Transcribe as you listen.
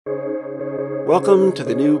Welcome to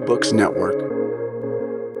the New Books Network.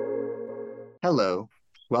 Hello,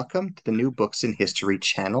 welcome to the New Books in History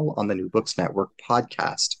channel on the New Books Network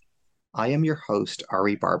podcast. I am your host,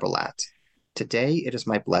 Ari Barbalat. Today, it is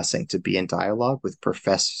my blessing to be in dialogue with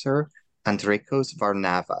Professor Andrekos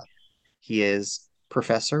Varnava. He is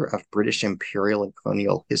Professor of British Imperial and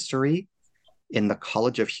Colonial History in the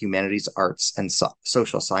College of Humanities, Arts and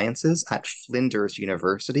Social Sciences at Flinders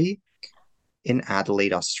University in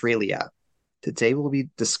Adelaide, Australia. Today, we'll be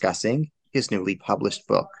discussing his newly published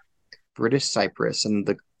book, British Cyprus and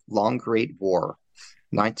the Long Great War,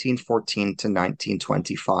 1914 to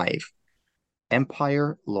 1925,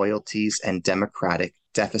 Empire, Loyalties, and Democratic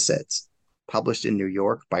Deficits, published in New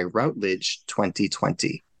York by Routledge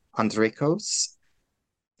 2020. Andrekos,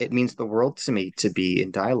 it means the world to me to be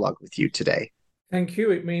in dialogue with you today. Thank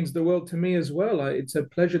you. It means the world to me as well. It's a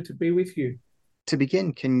pleasure to be with you. To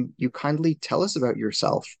begin, can you kindly tell us about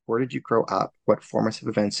yourself? Where did you grow up? What formative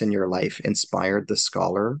events in your life inspired the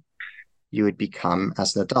scholar you would become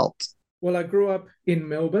as an adult? Well, I grew up in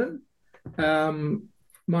Melbourne.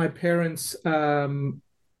 My parents were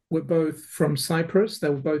both from Cyprus. They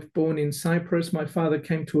were both born in Cyprus. My father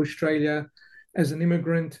came to Australia as an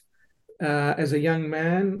immigrant, as a young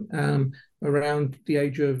man, around the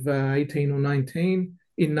age of 18 or 19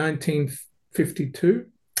 in 1952.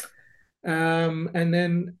 And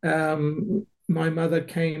then my mother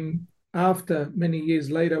came after many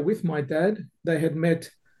years later with my dad. They had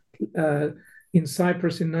met in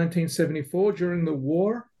Cyprus in 1974 during the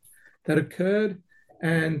war that occurred,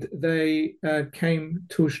 and they came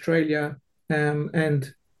to Australia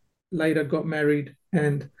and later got married,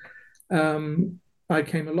 and I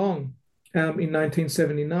came along in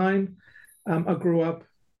 1979. I grew up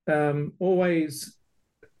always,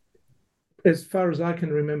 as far as I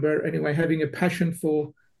can remember anyway, having a passion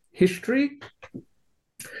for history,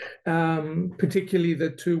 particularly the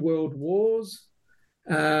two world wars.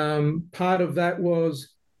 Part of that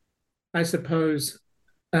was, I suppose,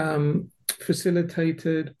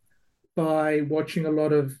 facilitated by watching a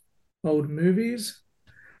lot of old movies,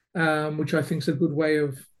 which I think is a good way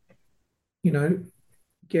of,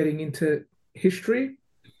 getting into history.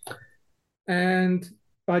 And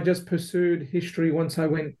I just pursued history once I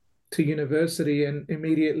went to university and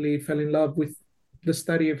immediately fell in love with the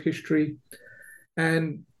study of history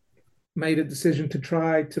and made a decision to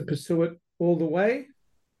try to pursue it all the way.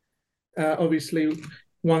 Obviously,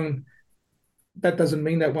 that doesn't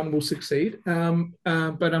mean that one will succeed, but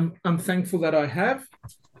I'm thankful that I have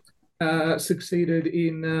succeeded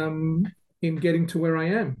in getting to where I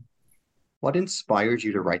am. What inspired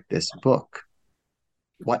you to write this book?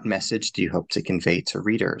 What message do you hope to convey to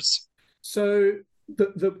readers? So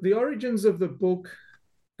the origins of the book,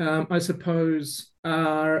 I suppose,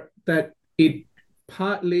 are that it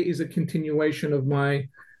partly is a continuation of my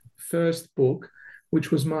first book, which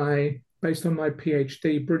was based on my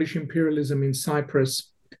PhD, British Imperialism in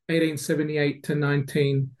Cyprus, 1878 to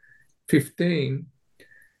 1915.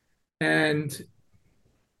 And,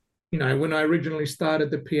 when I originally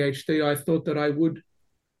started the PhD, I thought that I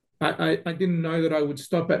didn't know that I would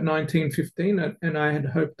stop at 1915, and I had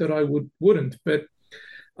hoped that I wouldn't. But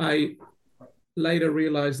I later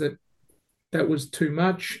realized that that was too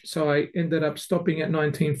much. So I ended up stopping at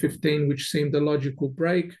 1915, which seemed a logical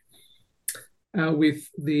break, with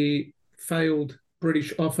the failed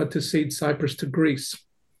British offer to cede Cyprus to Greece.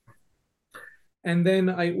 And then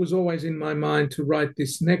it was always in my mind to write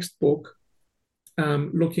this next book,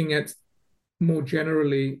 looking at more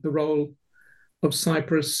generally the role of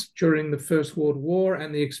Cyprus during the First World War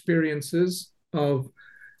and the experiences of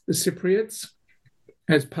the Cypriots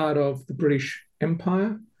as part of the British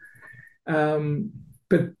Empire.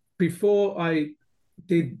 But before I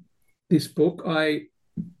did this book, I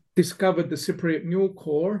discovered the Cypriot Mule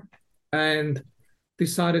Corps and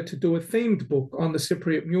decided to do a themed book on the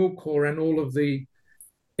Cypriot Mule Corps and all of the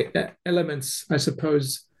elements, I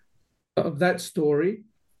suppose, of that story.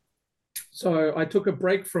 So I took a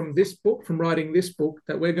break from writing this book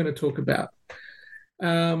that we're going to talk about.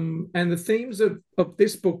 And the themes of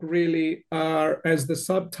this book really are, as the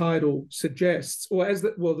subtitle suggests, or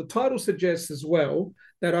the title suggests as well,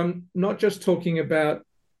 that I'm not just talking about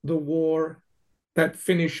the war that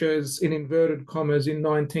finishes, in inverted commas, in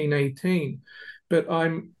 1918, but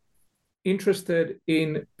I'm interested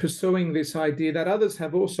in pursuing this idea that others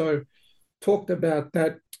have also talked about,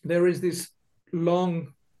 that there is this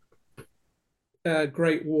long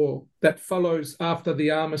Great War that follows after the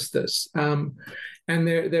armistice, and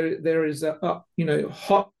there is a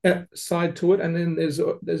hot side to it, and then there's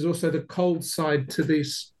also the cold side to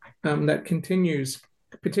this that continues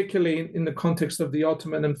particularly in the context of the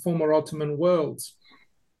Ottoman and former Ottoman worlds.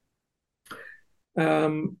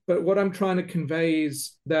 But what I'm trying to convey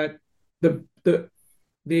is that the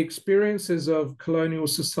experiences of colonial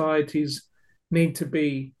societies need to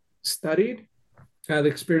be studied, the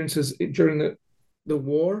experiences during the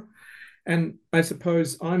war. And I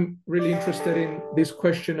suppose I'm really interested in this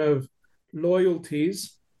question of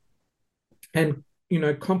loyalties and,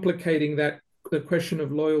 complicating the question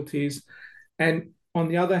of loyalties. And on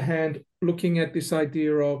the other hand, looking at this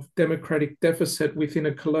idea of democratic deficit within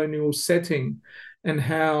a colonial setting, and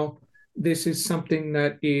how this is something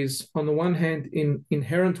that is, on the one hand,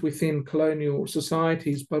 inherent within colonial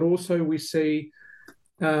societies, but also we see,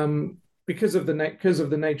 because of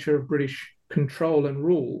the nature of British control and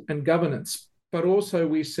rule and governance, but also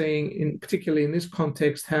we're seeing, particularly in this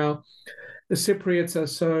context, how the Cypriots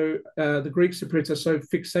are the Greek Cypriots are so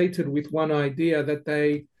fixated with one idea that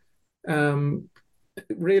they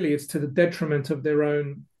really, it's to the detriment of their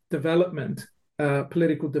own development,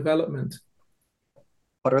 political development.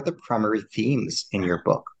 What are the primary themes in your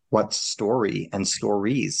book? What story and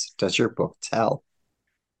stories does your book tell?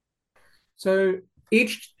 So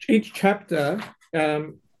each chapter,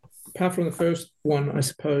 apart from the first one, I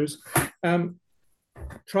suppose,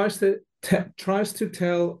 tries to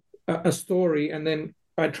tell a story, and then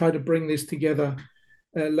I try to bring this together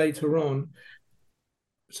later on.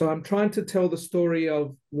 So I'm trying to tell the story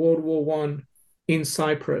of World War I in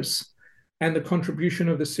Cyprus and the contribution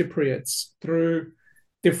of the Cypriots through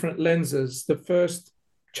different lenses. The first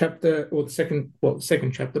chapter, or the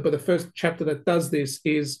second chapter, but the first chapter that does this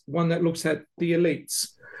is one that looks at the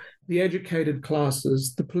elites, the educated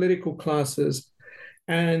classes, the political classes.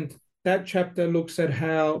 And that chapter looks at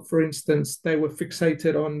how, for instance, they were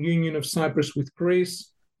fixated on union of Cyprus with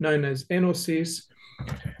Greece, known as Enosis,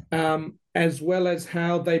 as well as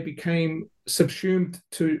how they became subsumed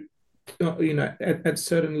to, at a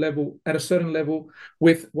certain level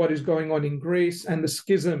with what is going on in Greece, and the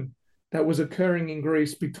schism that was occurring in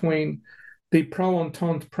Greece between the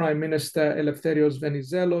pro-Entente Prime Minister Eleftherios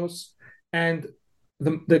Venizelos and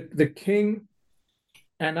the king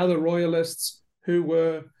and other royalists who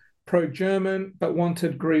were pro-German but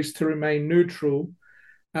wanted Greece to remain neutral.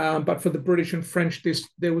 But for the British and French,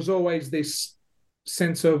 there was always this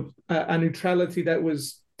sense of a neutrality that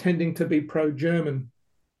was tending to be pro-German.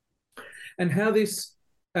 And how this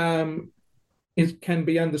can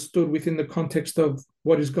be understood within the context of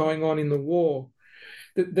what is going on in the war.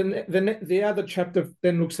 The other chapter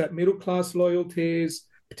then looks at middle-class loyalties,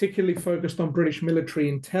 particularly focused on British military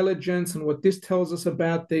intelligence and what this tells us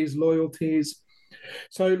about these loyalties.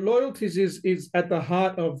 So loyalties is at the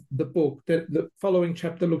heart of the book. The following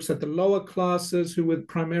chapter looks at the lower classes, who were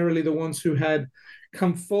primarily the ones who had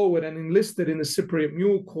come forward and enlisted in the Cypriot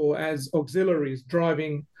Mule Corps as auxiliaries,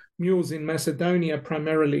 driving mules in Macedonia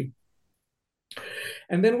primarily.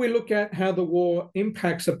 And then we look at how the war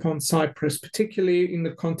impacts upon Cyprus, particularly in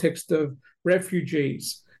the context of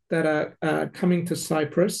refugees that are coming to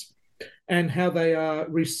Cyprus, and how they are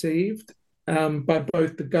received by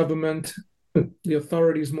both the government, the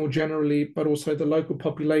authorities more generally, but also the local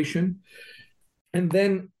population. And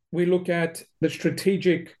then we look at the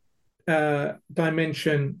strategic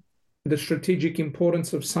dimension, the strategic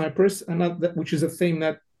importance of Cyprus, which is a theme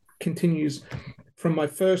that continues from my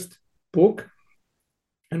first book,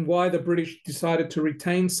 and why the British decided to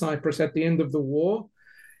retain Cyprus at the end of the war,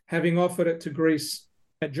 having offered it to Greece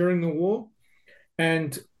during the war,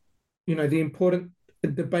 and the important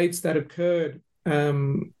debates that occurred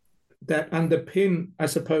that underpin, I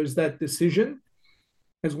suppose, that decision,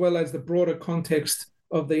 as well as the broader context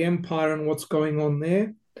of the empire and what's going on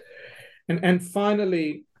there. And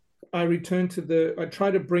finally, I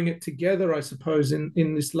try to bring it together, I suppose,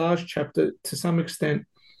 in this last chapter to some extent.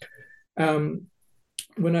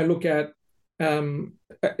 When I look at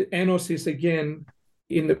Enosis again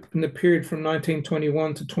in the period from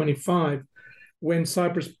 1921 to 25, when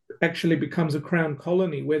Cyprus actually becomes a crown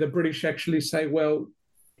colony, where the British actually say, well,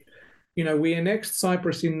 we annexed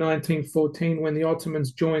Cyprus in 1914 when the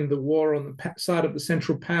Ottomans joined the war on the side of the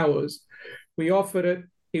Central Powers. We offered it.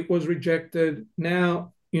 It was rejected.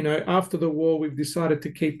 Now, after the war, we've decided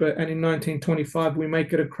to keep it. And in 1925, we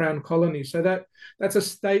make it a crown colony. So that's a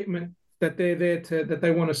statement that they're there that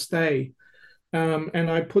they want to stay. And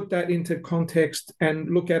I put that into context and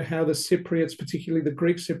look at how the Cypriots, particularly the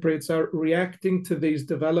Greek Cypriots, are reacting to these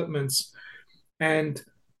developments and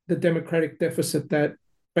the democratic deficit that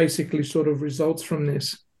basically sort of results from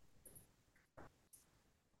this.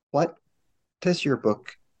 What does your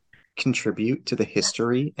book contribute to the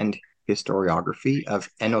history and historiography of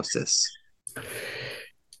Enosis?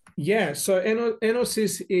 Yeah, so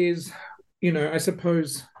Enosis is, I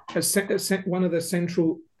suppose, one of the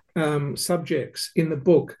central subjects in the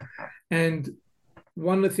book. And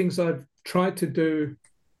one of the things I've tried to do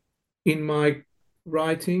in my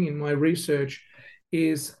writing, in my research,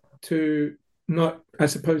 is to not, I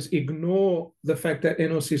suppose, ignore the fact that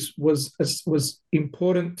Enosis was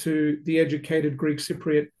important to the educated Greek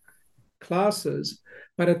Cypriot classes,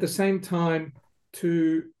 but at the same time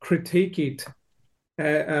to critique it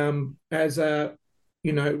as a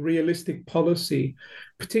realistic policy,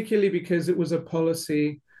 particularly because it was a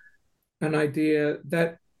policy, an idea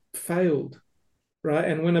that failed, right?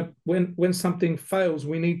 And when something fails,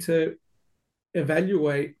 we need to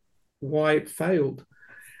evaluate why it failed.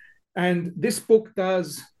 And this book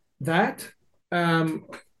does that.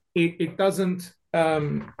 It doesn't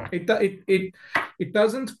it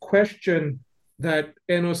doesn't question that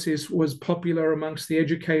Enosis was popular amongst the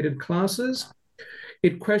educated classes.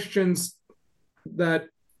 It questions that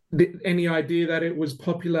any idea that it was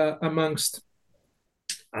popular amongst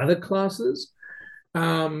other classes.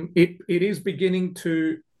 It is beginning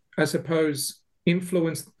to, I suppose,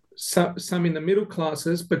 influence some in the middle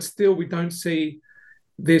classes, but still we don't see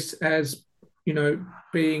this as,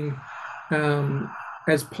 being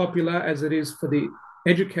as popular as it is for the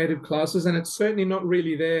educated classes. And it's certainly not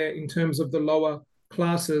really there in terms of the lower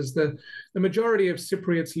classes. The majority of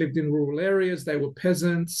Cypriots lived in rural areas. They were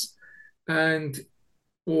peasants or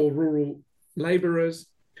rural laborers.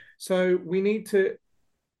 So we need to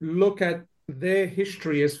look at their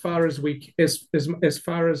history as far as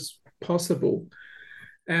far as possible.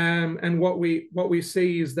 And what we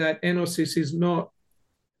see is that enosis is not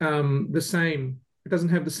the same. It doesn't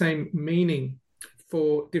have the same meaning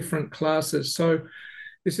for different classes. So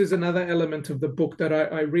this is another element of the book that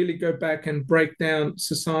I really go back and break down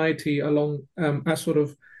society along a sort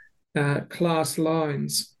of class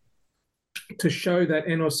lines to show that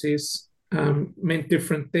enosis meant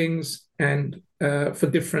different things and for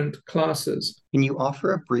different classes. Can you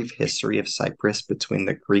offer a brief history of Cyprus between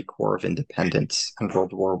the Greek War of Independence and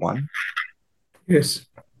World War I? Yes.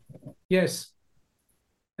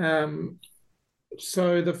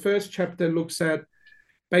 So the first chapter looks at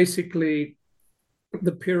basically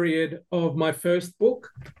the period of my first book,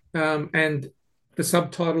 and the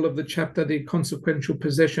subtitle of the chapter, The Consequential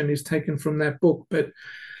Possession, is taken from that book. But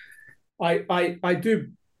I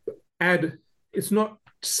do add, it's not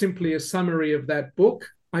simply a summary of that book.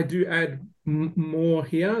 I do add more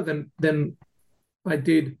here than I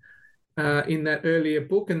did in that earlier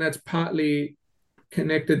book, and that's partly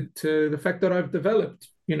connected to the fact that I've developed,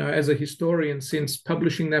 as a historian since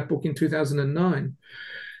publishing that book in 2009.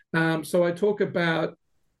 So I talk about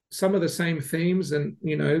some of the same themes and,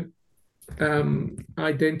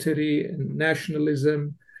 identity and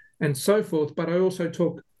nationalism and so forth. But I also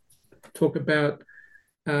talk about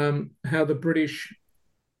how the British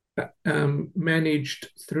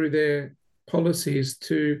managed through their policies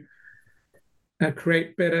to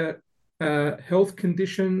create better health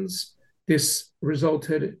conditions. This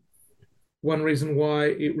resulted, one reason why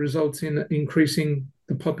it results in increasing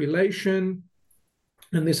the population.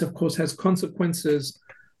 And this, of course, has consequences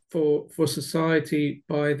for society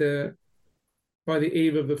by the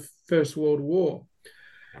eve of the First World War.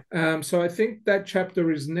 So I think that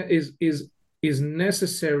chapter is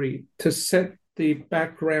necessary to set the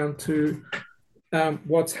background to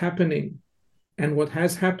what's happening and what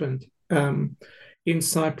has happened in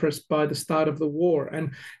Cyprus by the start of the war.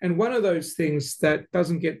 And one of those things that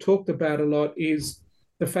doesn't get talked about a lot is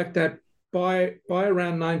the fact that by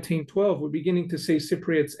around 1912, we're beginning to see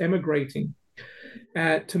Cypriots emigrating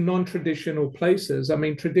to non-traditional places. I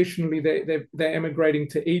mean, traditionally, they're emigrating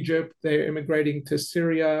to Egypt, they're emigrating to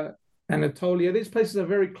Syria, Anatolia. These places are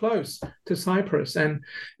very close to Cyprus, and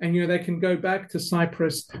they can go back to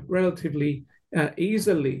Cyprus relatively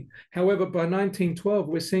easily. However, by 1912,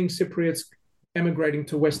 we're seeing Cypriots emigrating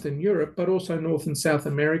to Western Europe, but also North and South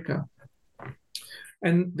America.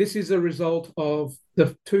 And this is a result of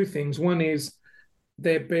the two things. One is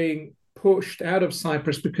they're being pushed out of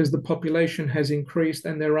Cyprus because the population has increased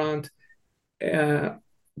and there aren't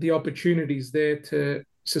the opportunities there to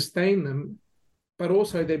sustain them, but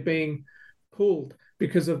also they're being pulled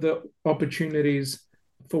because of the opportunities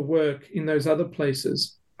for work in those other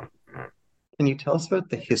places. Can you tell us about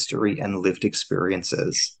the history and lived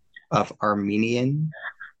experiences of Armenian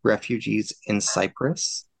refugees in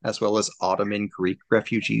Cyprus, as well as Ottoman Greek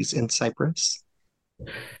refugees in Cyprus?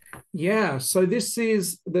 Yeah, so this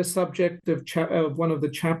is the subject of one of the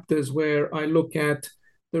chapters where I look at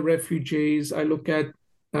the refugees. I look at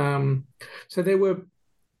so there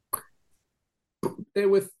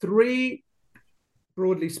were three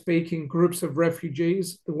broadly speaking, groups of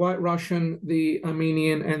refugees: the White Russian, the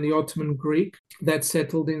Armenian, and the Ottoman Greek that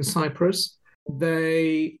settled in Cyprus.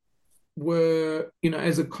 They were,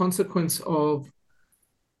 as a consequence of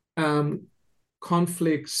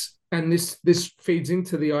conflicts, and this feeds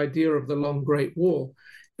into the idea of the Long Great War.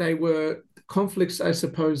 They were conflicts, I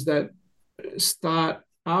suppose, that start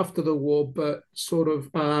after the war, but sort of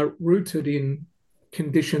are rooted in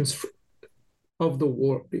conditions of the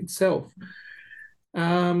war itself.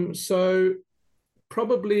 So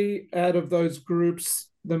probably out of those groups,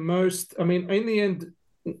 the most, in the end,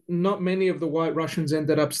 not many of the White Russians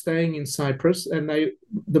ended up staying in Cyprus, and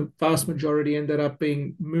the vast majority ended up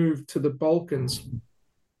being moved to the Balkans.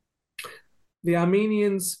 The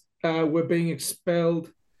Armenians were being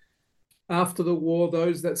expelled after the war.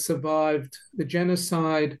 Those that survived the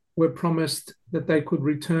genocide were promised that they could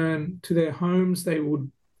return to their homes. They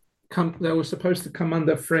were supposed to come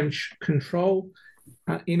under French control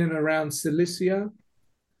in and around Cilicia,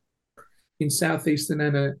 in southeastern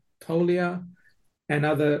Anatolia,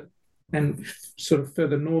 and sort of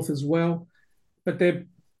further north as well, but they're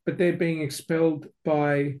being expelled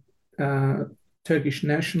by Turkish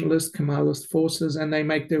nationalist Kemalist forces, and they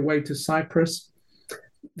make their way to Cyprus.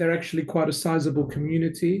 They're actually quite a sizable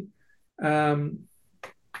community. They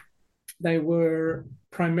were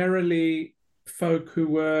primarily folk who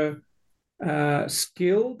were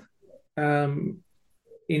skilled in,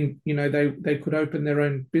 they could open their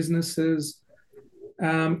own businesses.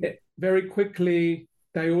 Very quickly,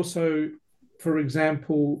 they also, for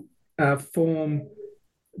example, form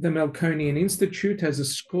the Melkonian Institute as a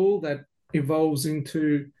school that evolves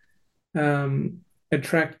into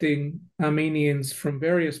attracting Armenians from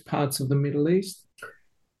various parts of the Middle East.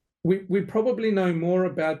 We probably know more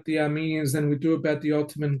about the Armenians than we do about the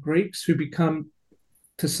Ottoman Greeks, who become,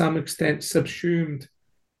 to some extent, subsumed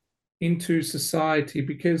into society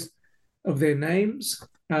because of their names.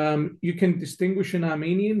 You can distinguish an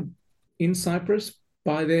Armenian in Cyprus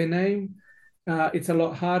by their name. It's a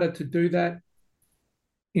lot harder to do that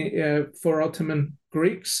for Ottoman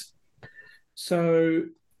Greeks. So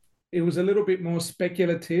it was a little bit more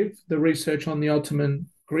speculative, the research on the Ottoman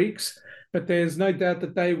Greeks, but there's no doubt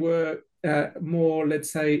that they were more,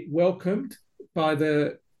 let's say, welcomed by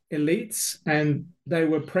the elites, and they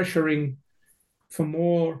were pressuring for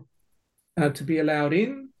more to be allowed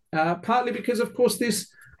in, partly because, of course, this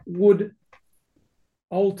would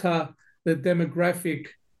alter the demographic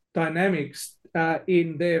dynamics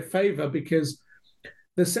in their favor, because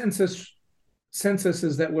the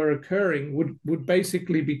censuses that were occurring would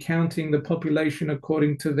basically be counting the population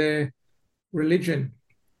according to their religion.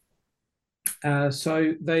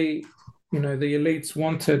 So they, the elites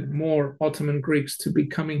wanted more Ottoman Greeks to be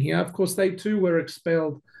coming here. Of course, they too were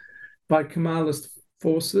expelled by Kemalist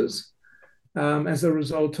forces as a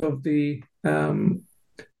result of the,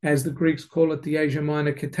 as the Greeks call it, the Asia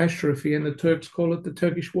Minor catastrophe, and the Turks call it the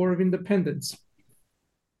Turkish War of Independence.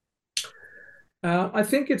 I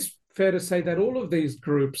think it's fair to say that all of these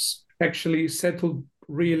groups actually settled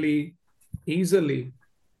really easily,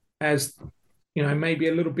 as, maybe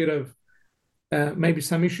a little bit of, maybe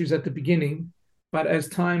some issues at the beginning, but as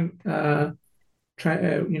time,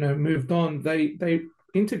 moved on, they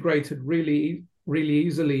integrated really, really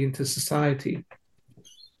easily into society.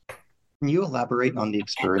 Can you elaborate on the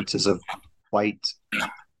experiences of White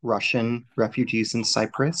Russian refugees in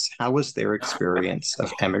Cyprus? How was their experience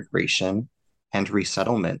of emigration and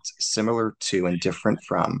resettlement similar to and different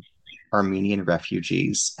from Armenian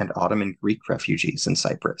refugees and Ottoman Greek refugees in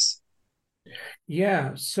Cyprus?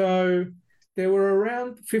 Yeah, so there were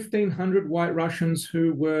around 1,500 White Russians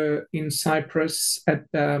who were in Cyprus at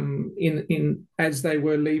as they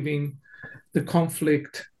were leaving the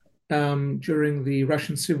conflict during the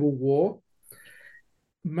Russian Civil War.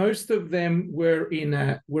 Most of them were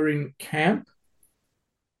in camp.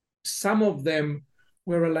 Some of them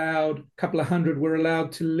were allowed, a couple of hundred were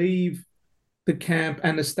allowed to leave the camp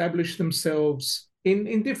and establish themselves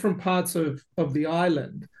in different parts of the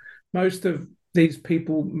island. Most of these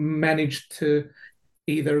people managed to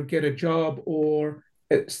either get a job or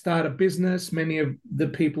start a business. Many of the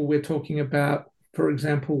people we're talking about, for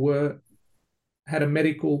example, had a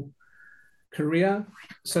medical career,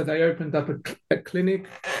 so they opened up a clinic.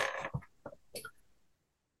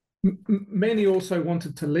 Many also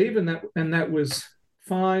wanted to leave, and that was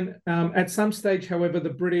fine. At some stage, however, the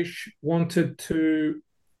British wanted to,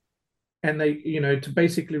 and they, to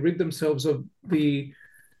basically rid themselves of the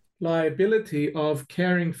liability of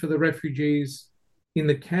caring for the refugees in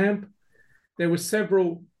the camp. There were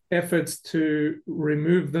several efforts to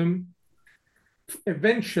remove them.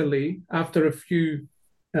 Eventually, after a few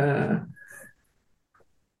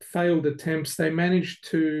failed attempts, they managed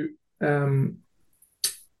to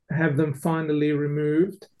have them finally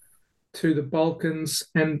removed to the Balkans.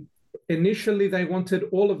 And initially, they wanted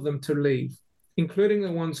all of them to leave, including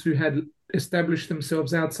the ones who had established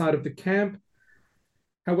themselves outside of the camp.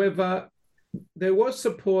 However, there was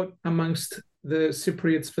support amongst the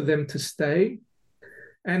Cypriots for them to stay.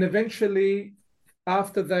 And eventually,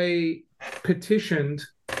 after they petitioned,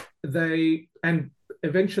 after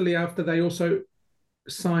they also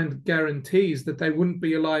signed guarantees that they wouldn't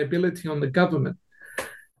be a liability on the government,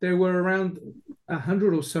 there were around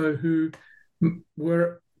 100 or so who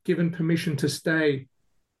were given permission to stay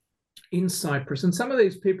in Cyprus. And some of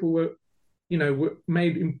these people were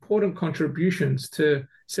made important contributions to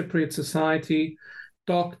Cypriot society: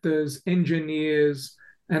 doctors, engineers,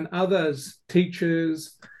 and others,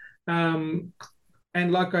 teachers. And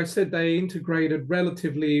like I said, they integrated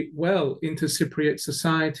relatively well into Cypriot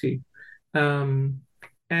society.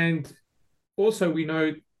 And also, we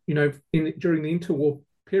know, during the interwar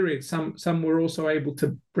period, some were also able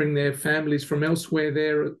to bring their families from elsewhere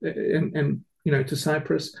there and to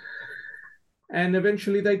Cyprus. And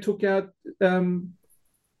eventually they took out,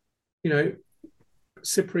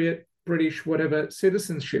 Cypriot, British, whatever,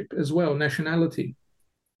 citizenship as well, nationality.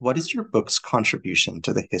 What is your book's contribution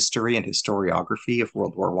to the history and historiography of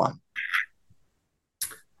World War I?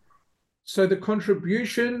 So the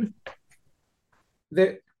contribution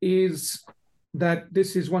is that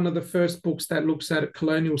this is one of the first books that looks at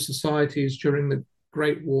colonial societies during the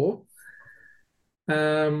Great War.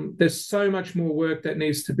 There's so much more work that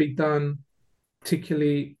needs to be done,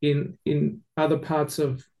 particularly in other parts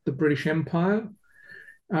of the British Empire.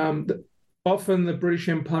 Often the British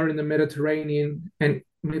Empire in the Mediterranean and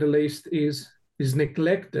Middle East is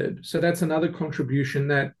neglected. So that's another contribution,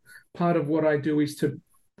 that part of what I do is to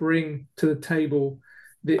bring to the table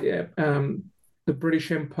the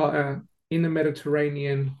British Empire in the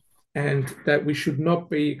Mediterranean, and that we should not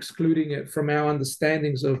be excluding it from our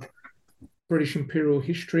understandings of British imperial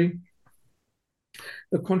history.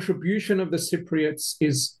 The contribution of the Cypriots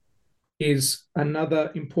is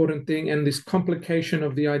another important thing, and this complication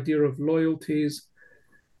of the idea of loyalties,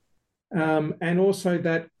 and also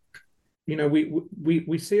that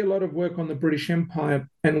we see a lot of work on the British Empire,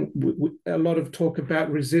 and a lot of talk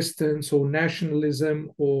about resistance or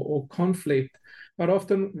nationalism or conflict, but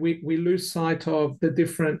often we lose sight of the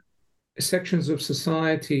different sections of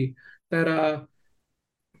society that are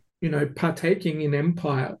partaking in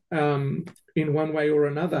empire in one way or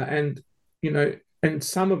another, and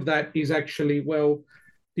some of that is actually,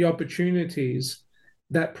 the opportunities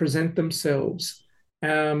that present themselves.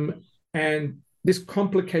 And this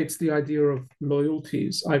complicates the idea of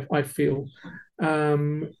loyalties, I feel.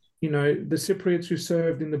 The Cypriots who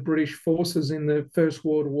served in the British forces in the First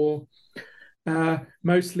World War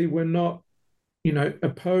mostly were not,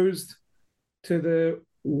 opposed to the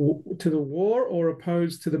war or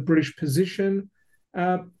opposed to the British position,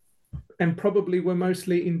 and probably were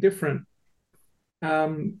mostly indifferent.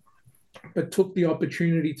 But took the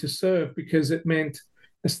opportunity to serve because it meant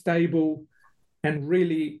a stable and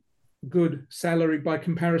really good salary by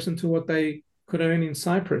comparison to what they could earn in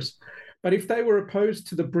Cyprus. But if they were opposed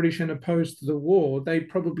to the British and opposed to the war, they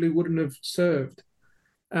probably wouldn't have served.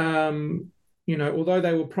 Although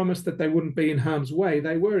they were promised that they wouldn't be in harm's way,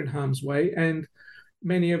 they were in harm's way, and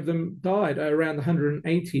many of them died, around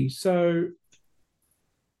 180. So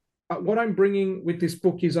what I'm bringing with this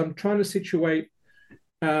book is I'm trying to situate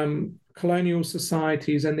colonial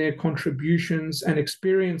societies and their contributions and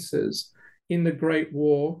experiences in the Great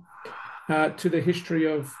War to the history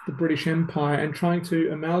of the British Empire, and trying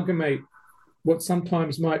to amalgamate what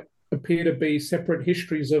sometimes might appear to be separate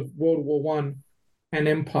histories of World War I and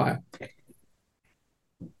empire.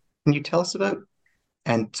 Can you tell us about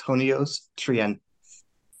Antonios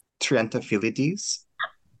Triantafilides?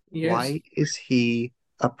 Yes. Why is he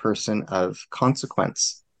a person of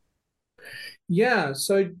consequence? Yeah,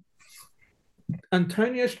 so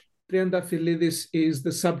Antonios Triantafilides is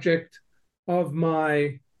the subject of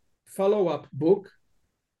my follow-up book,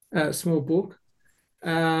 small book,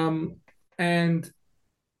 and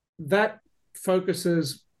that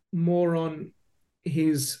focuses more on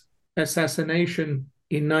his assassination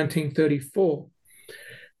in 1934.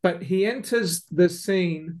 But he enters the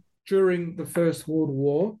scene during the First World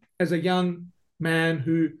War as a young man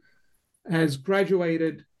who has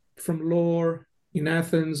graduated from law in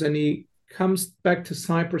Athens, and he comes back to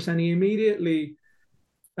Cyprus, and he immediately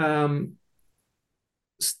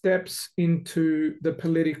steps into the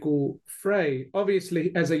political fray.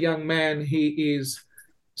 Obviously, as a young man, he is,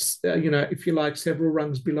 if you like, several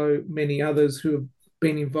rungs below many others who have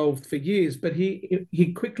been involved for years, but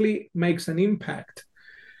he quickly makes an impact,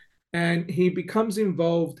 and he becomes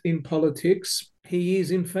involved in politics. He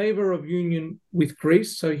is in favor of union with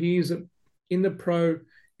Greece, so he is in the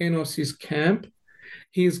pro-Enosis camp.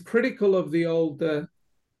 He is critical of the old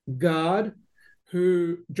guard,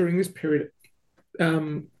 who during this period,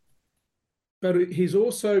 but he's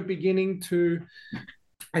also beginning to,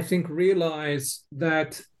 I think, realize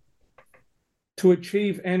that to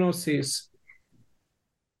achieve Enosis,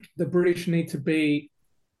 the British need to be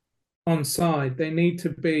on side. They need to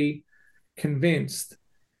be convinced.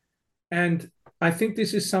 And I think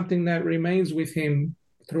this is something that remains with him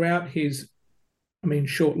throughout his,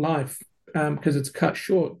 short life, because it's cut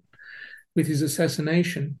short with his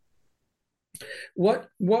assassination. What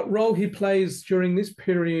role he plays during this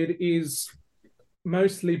period is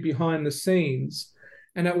mostly behind the scenes.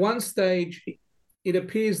 And at one stage, it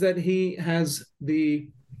appears that he has the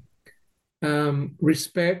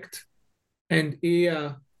respect and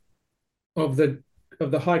ear of the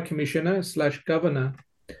High Commissioner / governor,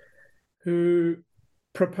 who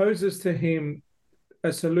proposes to him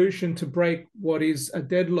a solution to break what is a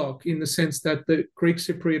deadlock, in the sense that the Greek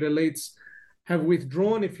Cypriot elites have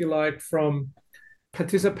withdrawn, if you like, from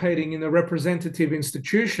participating in the representative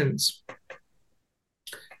institutions.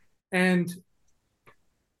 And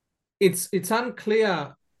it's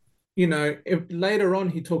unclear, later on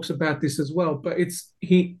he talks about this as well, but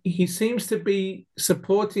he seems to be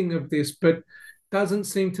supporting of this, but doesn't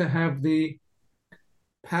seem to have the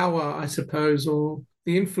power, I suppose, or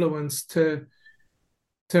the influence to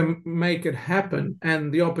make it happen,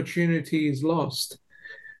 and the opportunity is lost.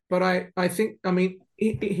 But I think,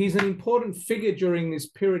 he's an important figure during this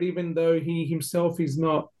period, even though he himself is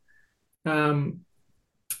not, the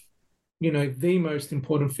most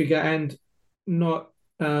important figure, and not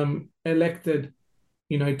elected,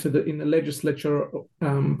 in the legislature.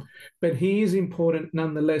 But he is important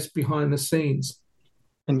nonetheless behind the scenes.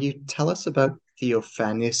 Can you tell us about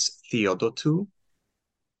Theophanes Theodotou?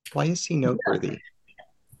 Why is he noteworthy?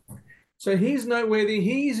 So he's noteworthy.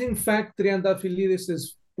 He's in fact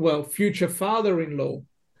Triantafylidis' future father-in-law,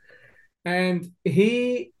 and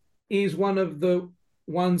he is one of the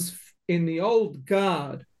ones in the old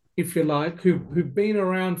guard, if you like, who've been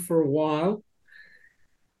around for a while,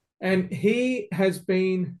 and he has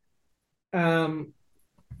been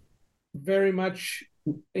very much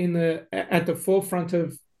at the forefront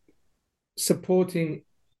of supporting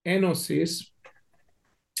Enosis.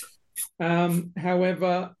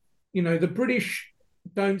 However, the British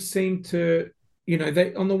don't seem to,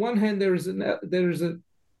 they, on the one hand, there is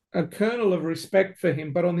a kernel of respect for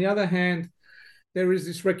him, but on the other hand, there is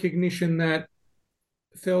this recognition that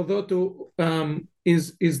Theodotou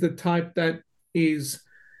is the type that is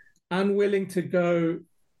unwilling to go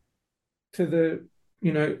to the,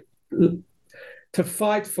 to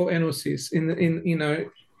fight for Enosis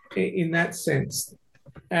in that sense.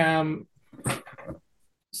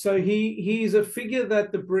 So he's a figure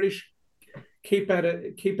that the British keep at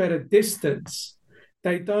a distance.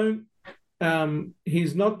 They don't.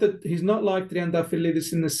 He's not like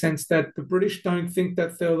Triantafylidis in the sense that the British don't think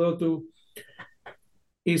that Theodotou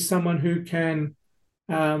is someone who can,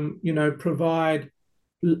 provide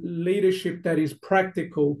leadership that is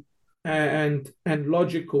practical and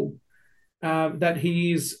logical. That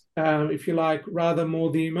he is, if you like, rather more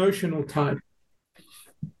the emotional type.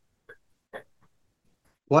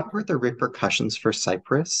 What were the repercussions for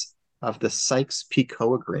Cyprus of the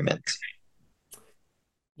Sykes-Picot Agreement?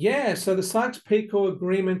 Yeah, so the Sykes-Picot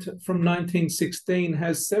Agreement from 1916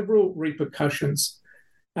 has several repercussions.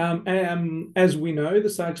 As we know, the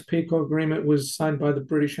Sykes-Picot Agreement was signed by the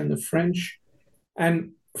British and the French,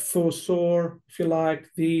 and foresaw, if you like,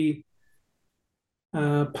 the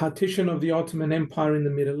partition of the Ottoman Empire in the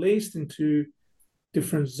Middle East into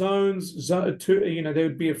different zones. There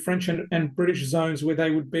would be a French and British zones where they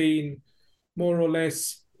would be in more or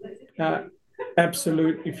less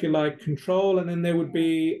absolute, if you like, control, and then there would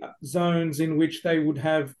be zones in which they would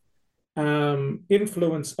have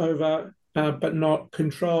influence over, but not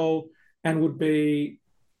control, and would be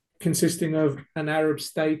consisting of an Arab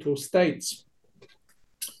state or states.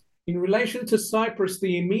 In relation to Cyprus,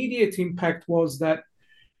 the immediate impact was that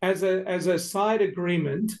as a side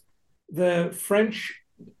agreement, the French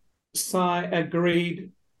side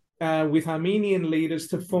agreed with Armenian leaders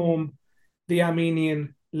to form the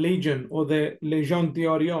Armenian Legion, or the Légion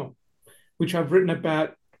d'Orient, which I've written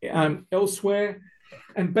about elsewhere.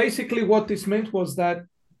 And basically what this meant was that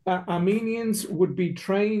Armenians would be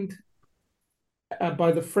trained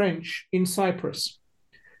by the French in Cyprus,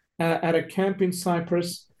 at a camp in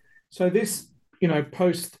Cyprus. So this,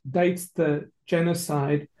 post dates the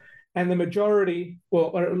genocide, and the majority,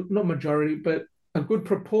 well, or not majority, but a good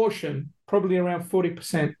proportion, probably around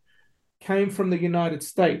 40%, came from the United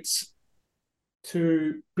States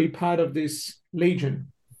to be part of this legion.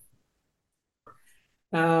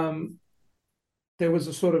 There was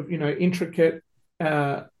a sort of, intricate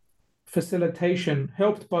facilitation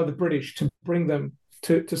helped by the British to bring them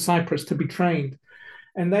to Cyprus to be trained.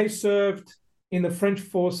 And they served in the French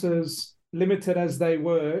forces, limited as they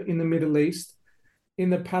were in the Middle East, in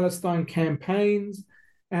the Palestine campaigns,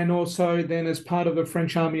 and also then as part of the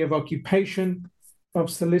French army of occupation of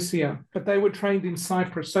Cilicia. But they were trained in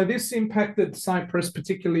Cyprus. So this impacted Cyprus,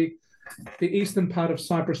 particularly the eastern part of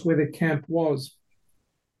Cyprus where the camp was.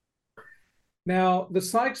 Now, the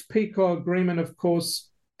Sykes-Picot Agreement, of course,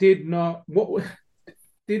 did not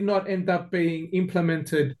end up being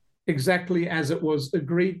implemented exactly as it was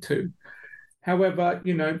agreed to. However,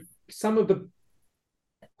 some of the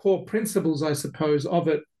core principles, I suppose, of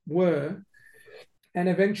it were, and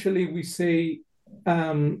eventually we see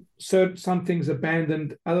some things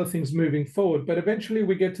abandoned, other things moving forward. But eventually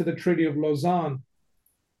we get to the Treaty of Lausanne.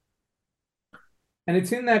 And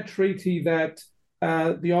it's in that treaty that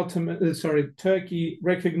Turkey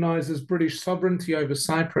recognizes British sovereignty over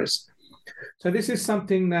Cyprus. So this is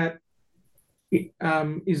something that is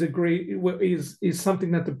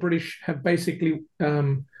something that the British have basically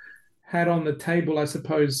had on the table, I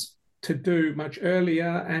suppose, to do much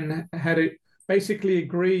earlier, and had it basically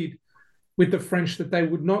agreed with the French that they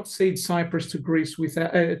would not cede Cyprus to Greece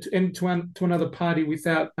without to another party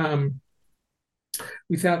without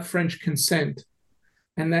French consent.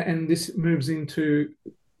 And this moves into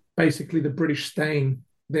basically the British staying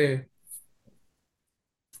there.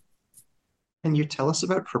 Can you tell us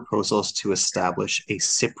about proposals to establish a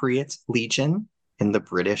Cypriot legion in the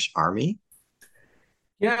British Army?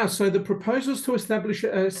 Yeah, so the proposals to establish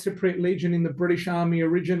a Cypriot legion in the British Army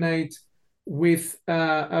originate with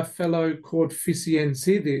a fellow called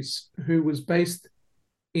Physienzidis, who was based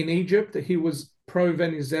in Egypt. He was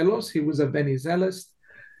pro-Venizelos. He was a Venizelist.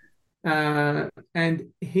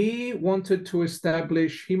 And he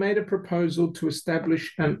made a proposal to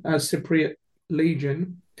establish a Cypriot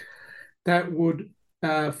legion that would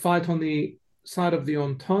fight on the side of the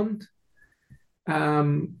Entente.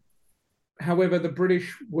 However, the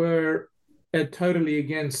British were totally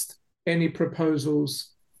against any proposal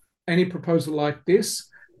like this,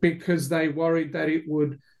 because they worried that it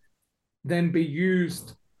would then be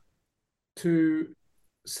used to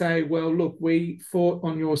say, well, look, we fought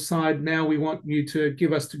on your side, now we want you to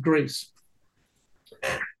give us to Greece.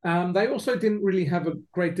 They also didn't really have a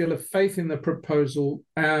great deal of faith in the proposal,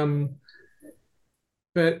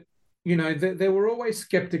 but they were always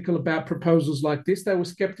skeptical about proposals like this. They were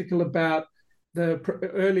skeptical about the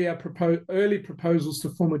early proposals to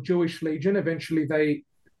form a Jewish legion. Eventually, they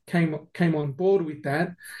came on board with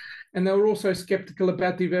that. And they were also skeptical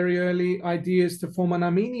about the very early ideas to form an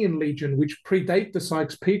Armenian legion, which predate the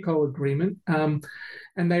Sykes-Picot Agreement. And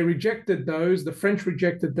they rejected those. The French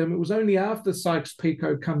rejected them. It was only after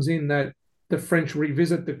Sykes-Picot comes in that the French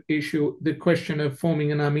revisit the question of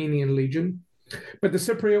forming an Armenian legion. But the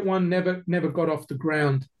Cypriot one never got off the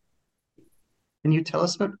ground. Can you tell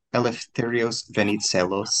us about Eleftherios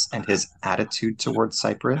Venizelos and his attitude towards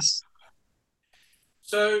Cyprus?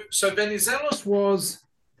 So Venizelos was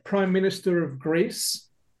Prime Minister of Greece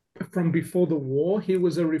from before the war. He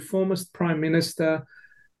was a reformist prime minister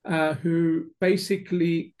who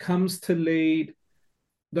basically comes to lead,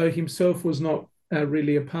 though himself was not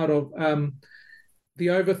really a part of the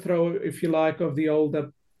overthrow, if you like, of the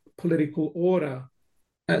older political order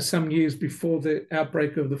some years before the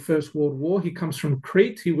outbreak of the First World War. He comes from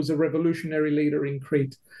Crete. He was a revolutionary leader in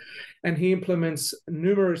Crete, and he implements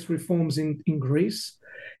numerous reforms in Greece.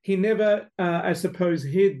 He never, I suppose,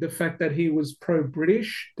 hid the fact that he was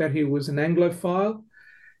pro-British, that he was an Anglophile.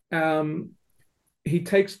 He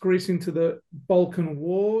takes Greece into the Balkan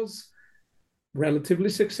Wars relatively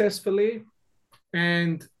successfully,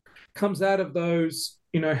 and comes out of those,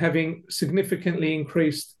 having significantly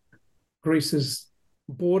increased Greece's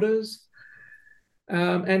borders.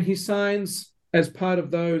 And he signs, as part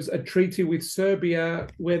of those, a treaty with Serbia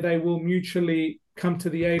where they will mutually come to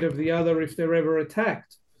the aid of the other if they're ever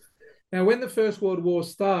attacked. Now, when the First World War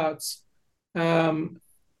starts, the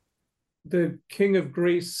King of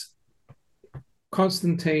Greece,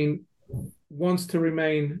 Constantine, wants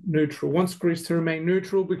Greece to remain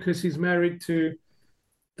neutral because he's married to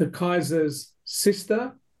the Kaiser's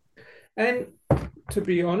sister. And to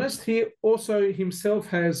be honest, he also himself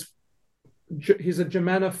he's a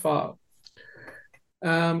Germanophile.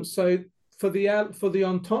 So for the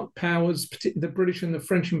Entente powers, the British and the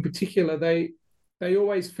French in particular, they they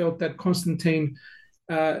always felt that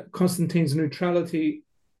Constantine's neutrality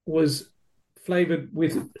was flavored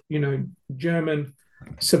with, German,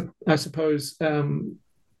 I suppose,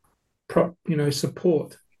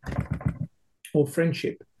 support or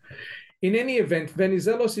friendship. In any event,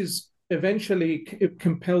 Venizelos is eventually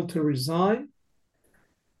compelled to resign,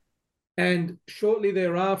 and shortly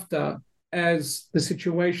thereafter, as the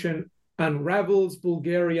situation unravels,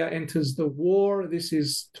 Bulgaria enters the war. This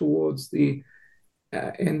is towards the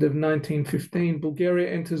end of 1915.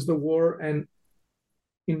 Bulgaria enters the war and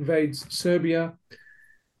invades Serbia.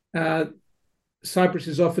 Cyprus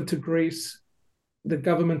is offered to Greece. The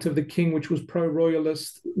government of the king, which was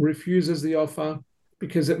pro-royalist, refuses the offer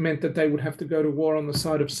because it meant that they would have to go to war on the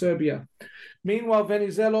side of Serbia. Meanwhile,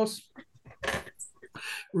 Venizelos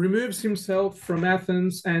removes himself from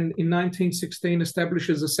Athens and in 1916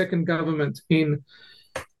 establishes a second government in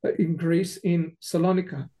Greece, in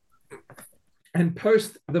Salonika. And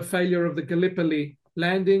post the failure of the Gallipoli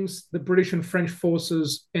landings, the British and French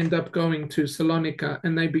forces end up going to Salonika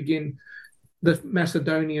and they begin the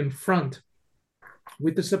Macedonian front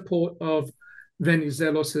with the support of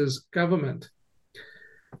Venizelos's government.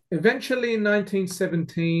 Eventually in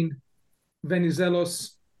 1917,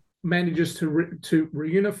 Venizelos manages to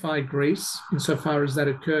reunify Greece insofar as that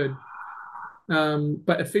occurred.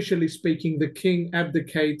 But officially speaking, the king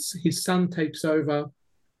abdicates, his son takes over,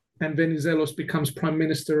 and Venizelos becomes prime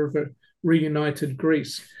minister of a reunited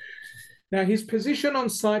Greece. Now, his position on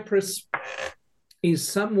Cyprus is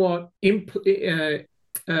somewhat influenced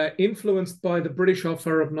by the British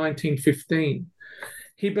offer of 1915.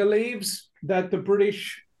 He believes that the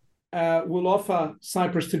British will offer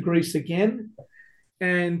Cyprus to Greece again,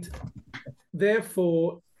 and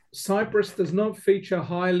therefore Cyprus does not feature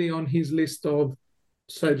highly on his list of,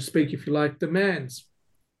 so to speak, if you like, demands.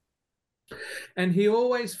 And he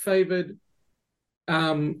always favored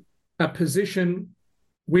a position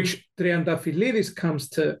which Triantafylidis comes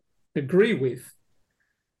to agree with,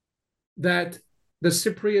 that the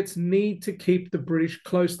Cypriots need to keep the British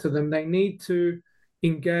close to them. They need to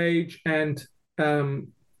engage and,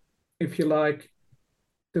 if you like,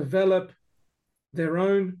 develop their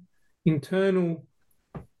own internal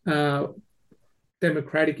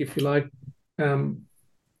democratic, if you like,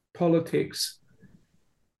 politics,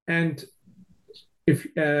 and if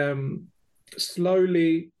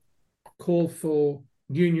slowly call for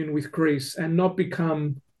union with Greece and not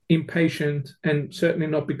become impatient and certainly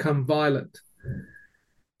not become violent.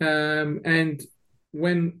 And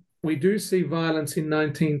when we do see violence in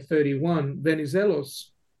 1931, Venizelos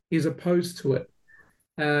is opposed to it,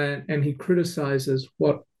 and he criticizes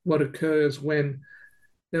what occurs when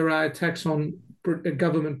there are attacks on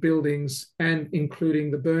government buildings and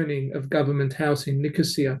including the burning of Government House in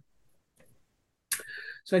Nicosia.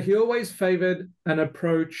 So he always favored an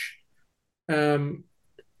approach,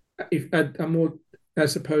 if a more, I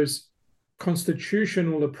suppose,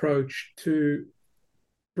 constitutional approach to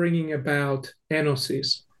bringing about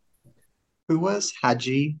enosis. Who was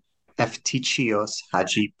Haji Eftichios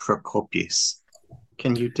Haji Prokopis?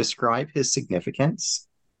 Can you describe his significance?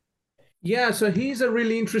 Yeah, so he's a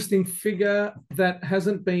really interesting figure that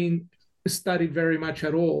hasn't been studied very much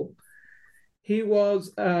at all. He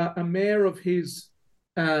was a mayor of his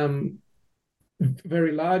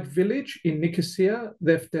very large village in Nicosia,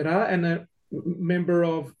 Deftera, and a member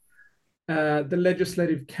of the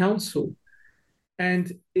Legislative Council.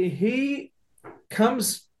 And he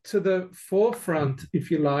comes to the forefront,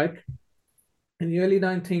 if you like, in the early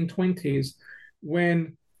 1920s,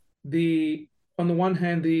 when on the one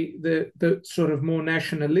hand, the sort of more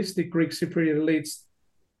nationalistic Greek Cypriot elites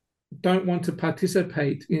don't want to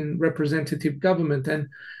participate in representative government.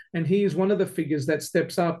 And he is one of the figures that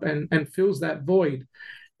steps up and fills that void,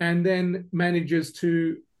 and then manages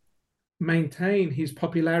to maintain his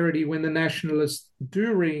popularity when the nationalists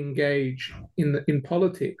do re-engage in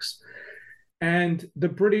politics. And the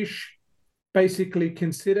British basically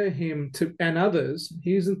consider him to, and others,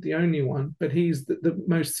 he isn't the only one, but he's the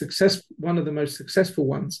most successful, one of the most successful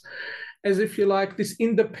ones, as, if you like, this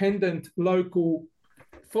independent local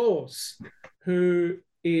force who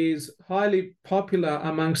is highly popular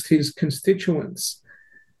amongst his constituents.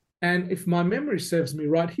 And if my memory serves me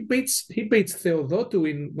right, he beats Theodotou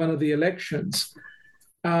in one of the elections.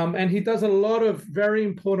 And he does a lot of very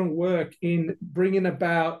important work in bringing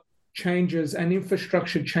about changes and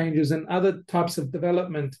infrastructure changes and other types of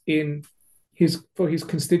development for his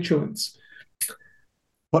constituents.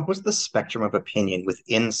 What was the spectrum of opinion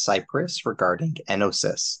within Cyprus regarding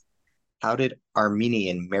enosis? How did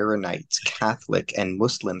Armenian, Maronite, Catholic, and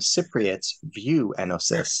Muslim Cypriots view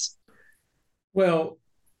enosis? Well,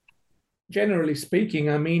 generally speaking,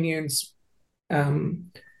 Armenians,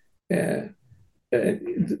 um, uh,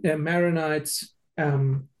 Maronites,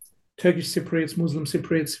 Turkish Cypriots, Muslim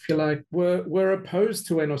Cypriots, if you like, were opposed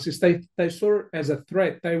to Enosis. They saw it as a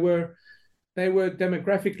threat. They were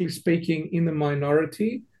demographically speaking in the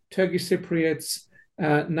minority. Turkish Cypriots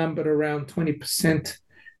numbered around 20%,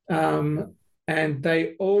 and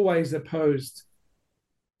they always opposed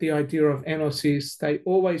the idea of Enosis. They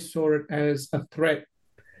always saw it as a threat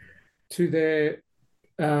to their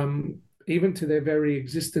even to their very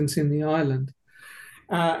existence in the island.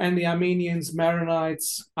 And the Armenians,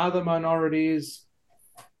 Maronites, other minorities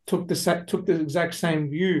took the exact same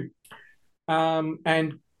view,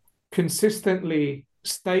 and consistently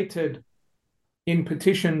stated in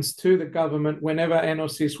petitions to the government whenever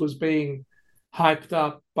Enosis was being hyped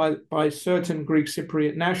up by certain Greek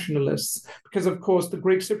Cypriot nationalists, because of course the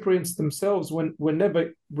Greek Cypriots themselves were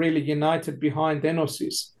never really united behind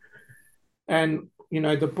Enosis. And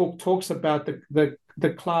the book talks about the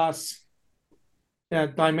class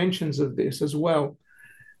dimensions of this as well.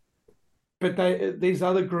 But these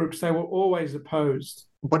other groups, they were always opposed.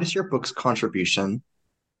 What is your book's contribution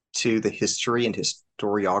to the history and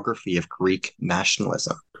historiography of Greek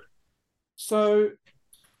nationalism? So,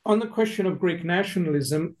 on the question of Greek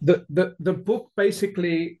nationalism, the book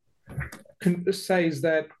basically says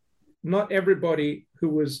that not everybody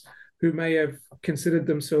who may have considered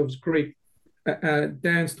themselves Greek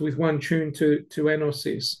danced with one tune to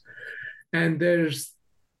Enosis. And there's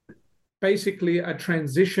basically a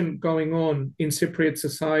transition going on in Cypriot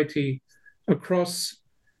society across,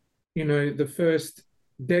 the first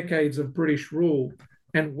decades of British rule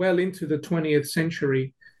and well into the 20th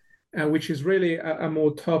century, which is really a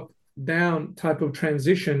more top-down type of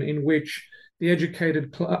transition in which the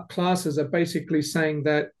educated classes are basically saying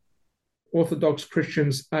that Orthodox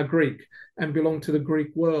Christians are Greek and belong to the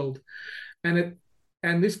Greek world. And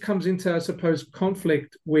this comes into, I suppose,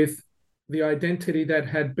 conflict with the identity that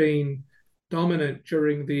had been dominant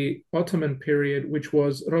during the Ottoman period, which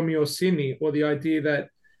was Romiosini, or the idea that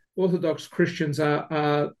Orthodox Christians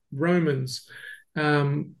are Romans,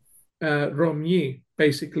 Romni,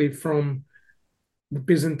 basically from the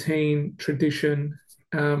Byzantine tradition.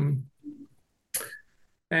 And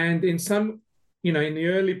in some, in the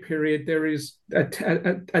early period, there is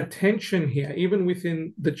a tension here, even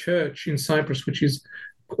within the church in Cyprus, which is,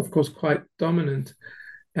 of course, quite dominant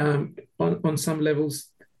on some levels,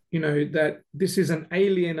 that this is an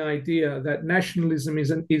alien idea, that nationalism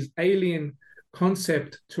is alien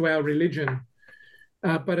concept to our religion.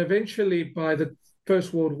 But eventually, by the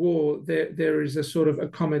First World War, there is a sort of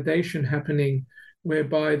accommodation happening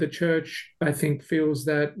whereby the church, I think, feels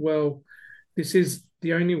that, well, this is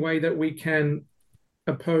the only way that we can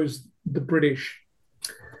oppose the British.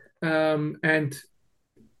 And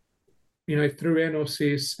through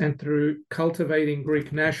Enosis and through cultivating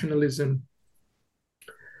Greek nationalism.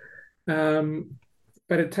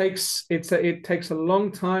 But it takes a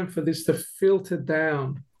long time for this to filter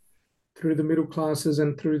down through the middle classes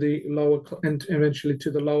and through the lower, and eventually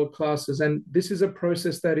to the lower classes. And this is a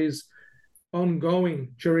process that is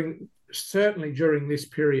ongoing certainly during this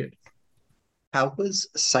period. How was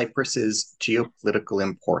Cyprus's geopolitical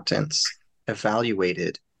importance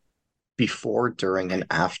evaluated before, during, and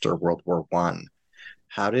after World War I?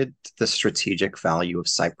 How did the strategic value of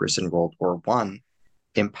Cyprus in World War I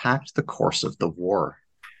impact the course of the war?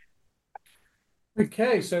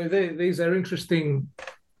 Okay, so these are interesting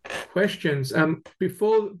questions. When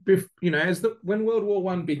World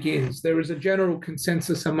War I begins, there is a general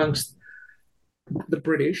consensus amongst the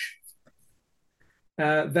British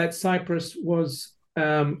that Cyprus was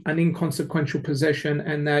an inconsequential possession,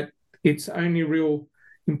 and that its only real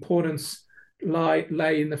importance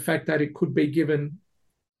lay in the fact that it could be given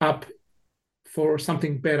up for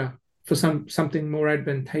something better, for something more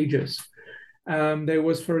advantageous. There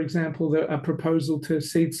was, for example, a proposal to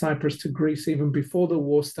cede Cyprus to Greece even before the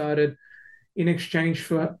war started, in exchange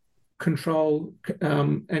for control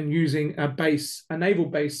and using a naval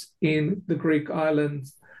base in the Greek island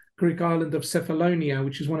of Cephalonia,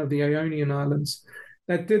 which is one of the Ionian Islands.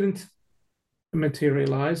 That didn't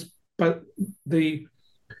materialize, but the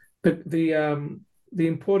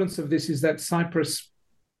importance of this is that Cyprus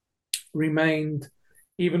remained,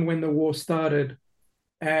 even when the war started,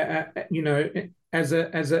 as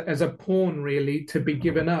a pawn, really, to be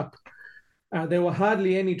given up. There were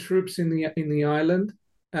hardly any troops in the island.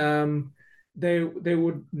 There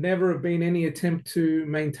would never have been any attempt to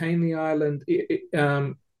maintain the island,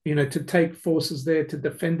 to take forces there to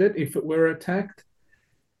defend it if it were attacked.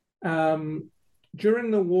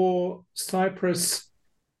 During the war, Cyprus,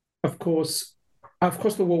 of course, of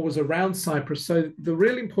course, the war was around Cyprus. So the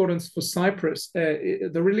real importance for Cyprus, the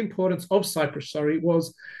real importance of Cyprus, sorry,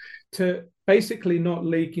 was to basically not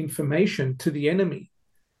leak information to the enemy,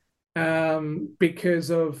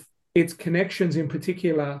 because of its connections in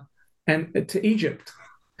particular and to Egypt.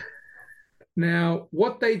 Now,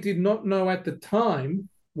 what they did not know at the time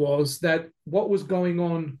was that what was going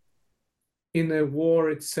on in the war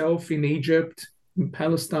itself in Egypt, in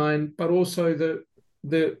Palestine, but also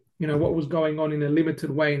the what was going on in a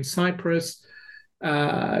limited way in Cyprus.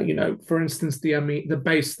 For instance, the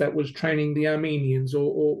base that was training the Armenians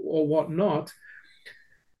or whatnot.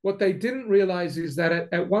 What they didn't realize is that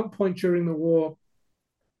at one point during the war,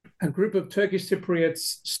 a group of Turkish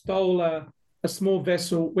Cypriots stole a small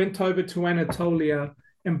vessel, went over to Anatolia,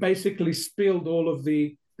 and basically spilled all of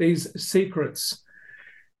these secrets.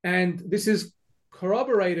 And this is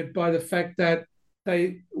corroborated by the fact that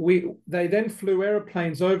they then flew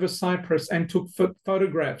airplanes over Cyprus and took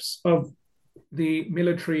photographs of the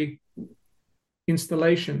military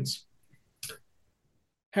installations.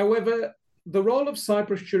 However, the role of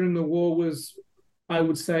Cyprus during the war was, I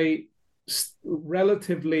would say,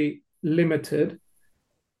 relatively limited.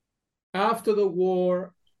 After the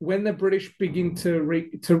war, when the British begin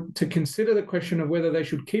to consider the question of whether they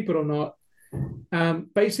should keep it or not,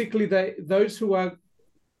 basically those who are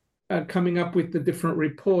coming up with the different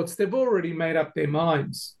reports, they've already made up their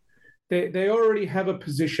minds. They already have a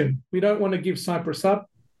position. We don't want to give Cyprus up,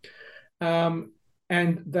 and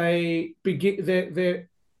they begin their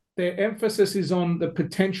emphasis is on the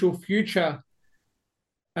potential future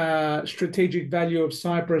strategic value of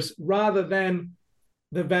Cyprus, rather than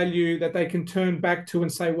the value that they can turn back to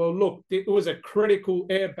and say, well, look, it was a critical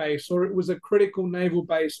air base or it was a critical naval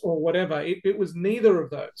base or whatever. It was neither of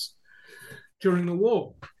those during the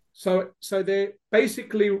war. So they're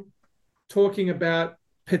basically talking about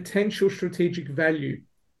potential strategic value.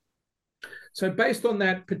 So based on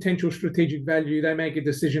that potential strategic value, they make a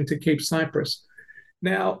decision to keep Cyprus.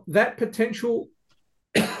 Now, that potential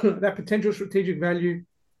strategic value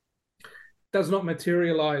does not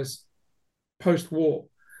materialize post-war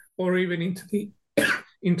or even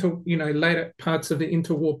into later parts of the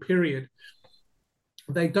interwar period.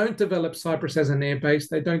 They don't develop Cyprus as an air base.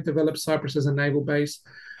 They don't develop Cyprus as a naval base.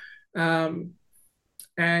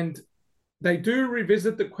 And they do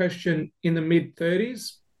revisit the question in the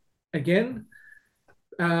mid-30s again.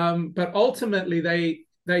 But ultimately,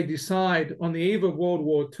 they decide on the eve of World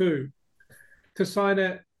War II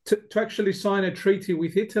to actually sign a treaty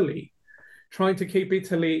with Italy, trying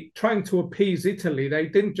to appease Italy. They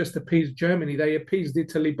didn't just appease Germany, they appeased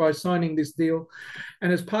Italy by signing this deal.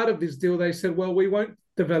 And as part of this deal, they said, well, we won't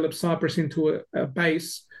develop Cyprus into a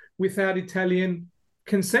base without Italian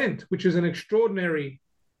consent, which is an extraordinary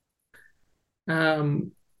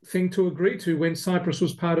thing to agree to when Cyprus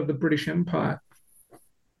was part of the British Empire.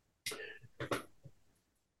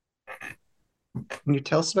 Can you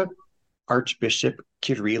tell us about Archbishop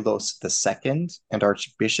Kyrillos II and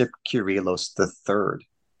Archbishop Kyrillos III?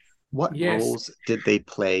 What roles did they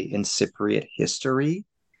play in Cypriot history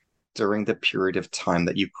during the period of time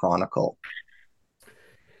that you chronicle?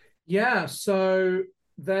 Yeah, so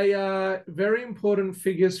they are very important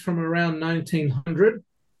figures from around 1900.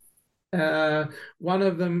 One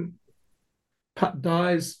of them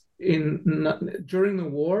dies during the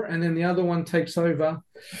war, and then the other one takes over,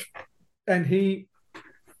 and he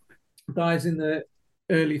dies in the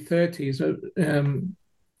early 30s.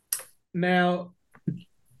 Now,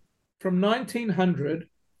 from 1900,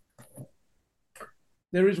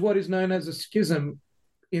 there is what is known as a schism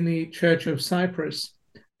in the Church of Cyprus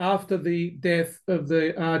after the death of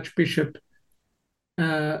the Archbishop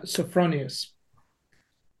Sophronius.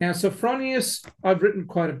 Now, Sophronius, I've written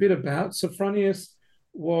quite a bit about. Sophronius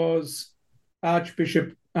was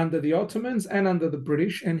Archbishop under the Ottomans and under the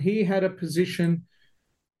British, and he had a position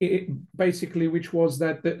basically which was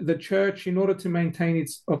that the church, in order to maintain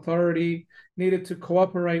its authority, needed to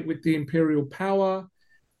cooperate with the imperial power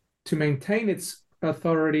to maintain its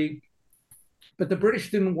authority. But the British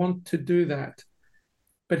didn't want to do that.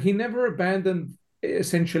 But he never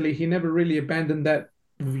really abandoned that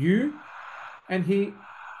view, and he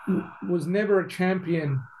was never a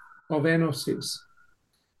champion of Enosis.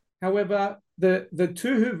 However, the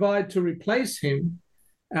two who vied to replace him,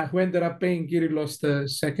 who ended up being Kyrillos II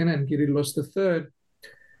and Kyrillos III.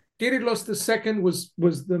 Kyrillos II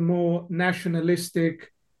was the more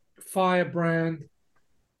nationalistic firebrand.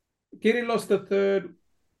 Kyrillos III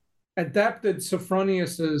adapted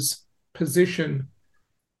Sophronius's position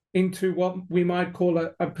into what we might call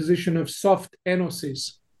a position of soft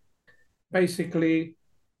enosis. Basically,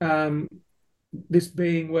 this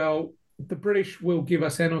being, well, the British will give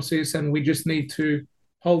us Enosis, and we just need to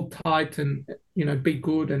hold tight and be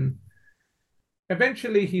good. And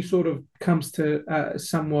eventually, he sort of comes to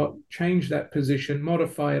somewhat change that position,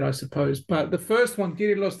 modify it, I suppose. But the first one,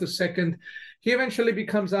 Kyrillos II, he eventually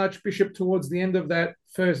becomes archbishop towards the end of that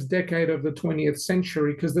first decade of the 20th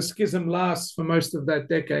century, because the schism lasts for most of that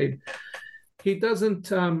decade. He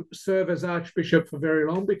doesn't serve as archbishop for very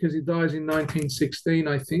long because he dies in 1916,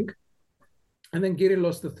 I think. And then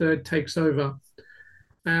Kyrillos III takes over.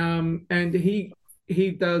 And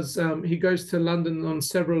he goes to London on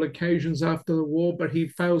several occasions after the war, but he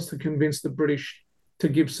fails to convince the British to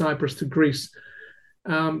give Cyprus to Greece.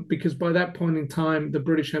 Because by that point in time, the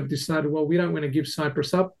British have decided, well, we don't want to give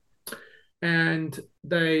Cyprus up. And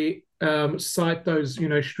they cite those,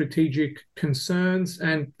 strategic concerns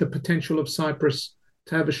and the potential of Cyprus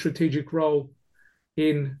to have a strategic role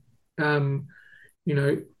in,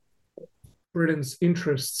 Britain's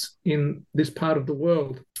interests in this part of the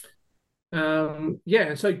world. So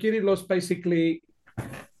Kyrillos basically,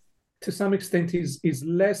 to some extent, is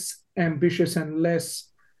less ambitious and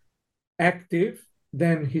less active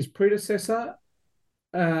than his predecessor,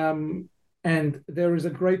 and there is a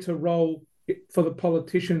greater role for the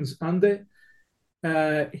politicians under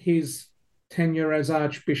his tenure as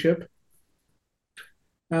archbishop.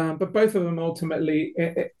 But both of them ultimately,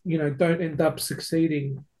 don't end up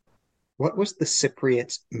succeeding. What was the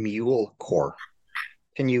Cypriot Mule Corps?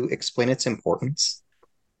 Can you explain its importance?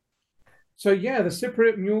 So, the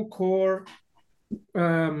Cypriot Mule Corps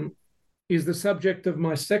is the subject of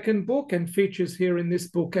my second book and features here in this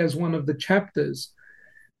book as one of the chapters.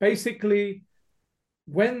 Basically,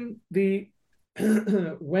 when the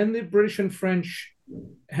British and French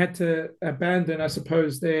had to abandon, I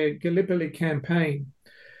suppose, their Gallipoli campaign,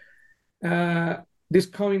 this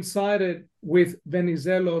coincided with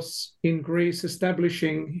Venizelos in Greece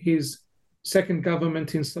establishing his second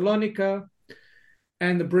government in Salonika,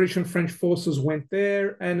 and the British and French forces went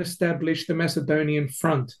there and established the Macedonian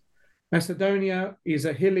front. Macedonia is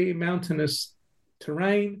a hilly, mountainous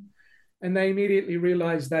terrain, and they immediately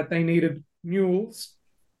realized that they needed mules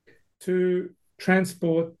to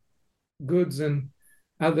transport goods and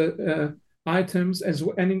other items,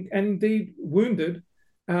 and indeed wounded,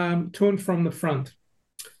 to and from the front.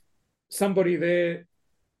 Somebody there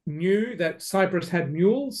knew that Cyprus had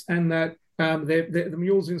mules, and that the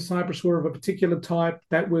mules in Cyprus were of a particular type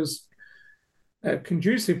that was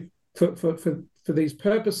conducive for these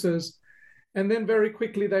purposes. And then very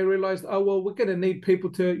quickly they realized, we're going to need people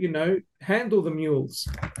to, handle the mules.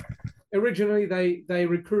 Originally, they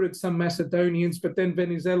recruited some Macedonians, but then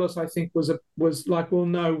Venizelos, I think, was like, well,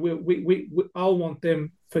 no, I'll want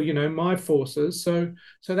them for my forces. So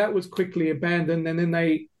that was quickly abandoned, and then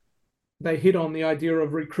they hit on the idea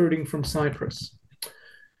of recruiting from Cyprus.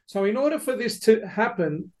 So in order for this to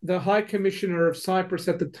happen, the High Commissioner of Cyprus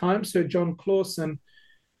at the time, Sir John Clawson,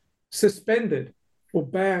 suspended or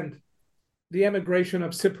banned the emigration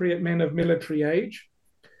of Cypriot men of military age,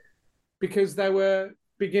 because they were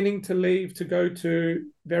beginning to leave to go to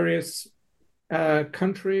various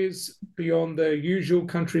countries beyond the usual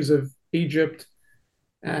countries of Egypt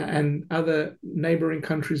and other neighboring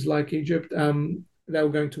countries like Egypt. They were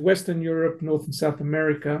going to Western Europe, North and South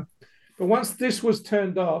America. But once this was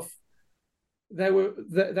turned off, they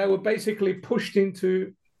were basically pushed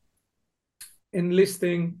into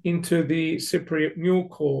enlisting into the Cypriot Mule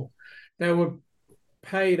Corps. They were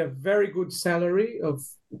paid a very good salary of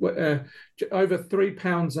over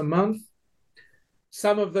 £3 a month.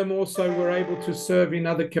 Some of them also were able to serve in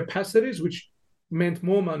other capacities, which meant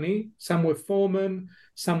more money. Some were foremen,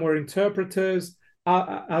 some were interpreters,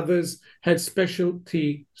 others had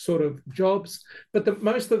specialty sort of jobs, but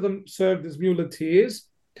most of them served as muleteers,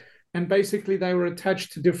 and basically they were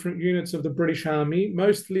attached to different units of the British Army.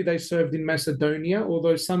 Mostly they served in Macedonia,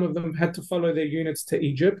 although some of them had to follow their units to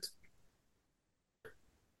Egypt.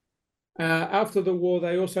 After the war,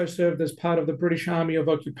 they also served as part of the British Army of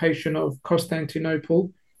Occupation of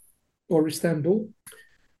Constantinople or Istanbul.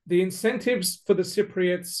 The incentives for the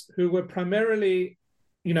Cypriots, who were primarily,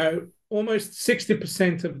 almost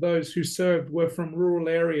 60% of those who served were from rural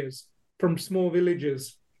areas, from small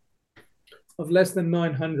villages of less than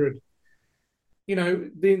 900.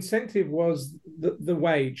 The incentive was the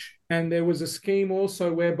wage. And there was a scheme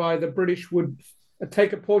also whereby the British would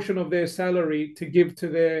take a portion of their salary to give to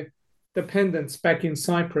their dependents back in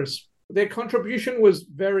Cyprus. Their contribution was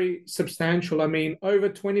very substantial. I mean, over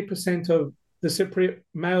 20% of the Cypriot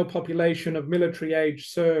male population of military age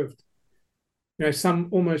served. Some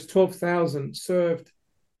almost 12,000 served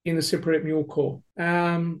in the Cypriot Mule Corps.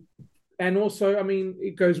 And And also, I mean,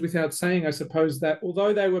 it goes without saying, I suppose, that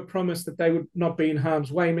although they were promised that they would not be in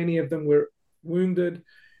harm's way, many of them were wounded,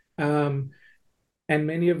 and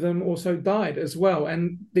many of them also died as well.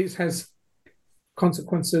 And this has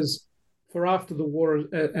consequences for after the war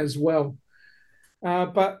as well.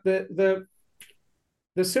 But the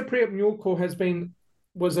Cypriot Mule Corps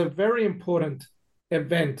was a very important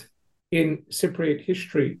event in Cypriot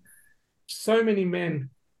history. So many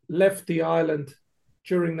men left the island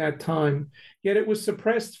during that time, yet it was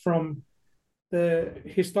suppressed from the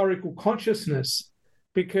historical consciousness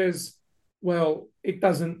because, well, it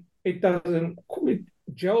doesn't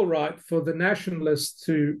gel right for the nationalists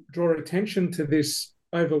to draw attention to this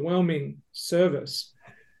overwhelming service,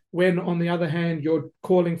 when on the other hand you're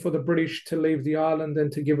calling for the British to leave the island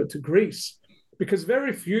and to give it to Greece, because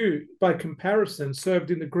very few, by comparison, served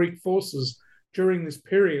in the Greek forces during this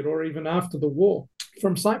period or even after the war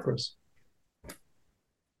from Cyprus.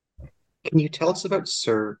 Can you tell us about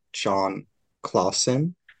Sir John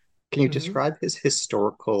Clausen? Can you describe his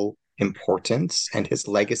historical importance and his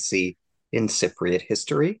legacy in Cypriot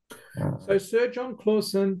history? So Sir John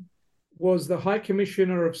Clausen was the High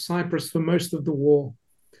Commissioner of Cyprus for most of the war.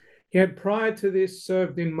 He had prior to this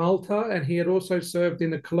served in Malta, and he had also served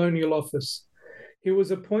in the colonial office. He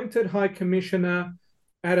was appointed High Commissioner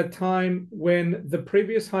at a time when the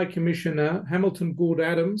previous High Commissioner, Hamilton Gould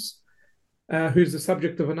Adams, who's the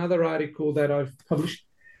subject of another article that I've published,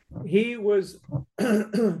 he was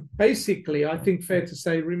basically, I think fair to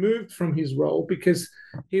say, removed from his role because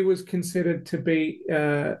he was considered to be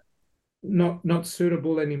not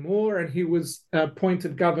suitable anymore, and he was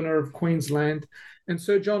appointed Governor of Queensland, and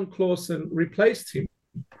Sir John Clausen replaced him.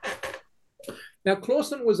 Now,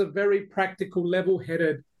 Clausen was a very practical,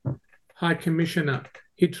 level-headed High Commissioner.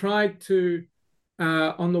 He tried to,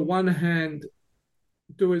 on the one hand,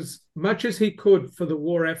 do as much as he could for the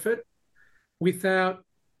war effort without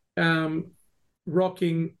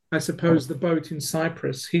rocking, I suppose, the boat in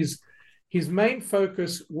Cyprus. His main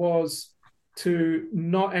focus was to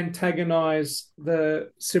not antagonize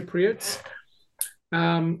the Cypriots.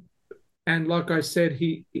 And like I said,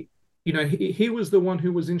 he was the one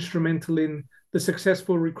who was instrumental in the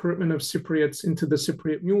successful recruitment of Cypriots into the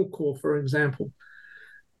Cypriot Mule Corps, for example.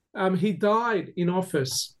 He died in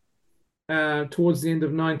office towards the end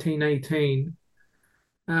of 1918.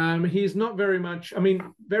 He's not very much,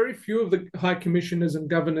 very few of the high commissioners and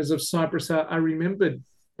governors of Cyprus are remembered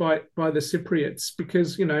by the Cypriots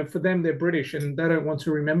because, for them, they're British and they don't want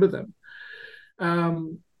to remember them.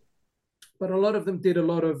 But a lot of them did a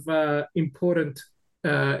lot of important,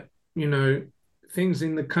 things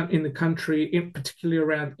in the country, particularly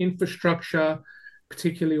around infrastructure,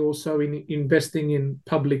 particularly also in investing in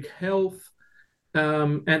public health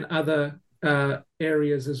and other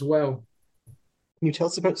areas as well. Can you tell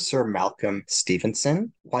us about Sir Malcolm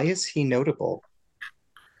Stevenson? Why is he notable?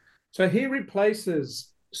 So he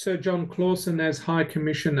replaces Sir John Clausen as High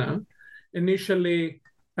Commissioner. Initially,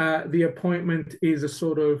 the appointment is a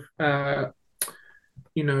sort of,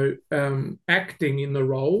 acting in the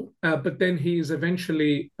role, but then he is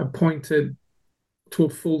eventually appointed to a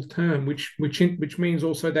full term, which means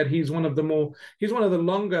also that he's one of the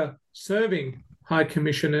longer serving High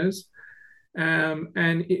Commissioners.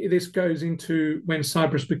 This goes into when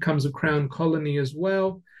Cyprus becomes a crown colony as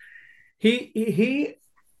well. He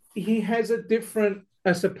has a different,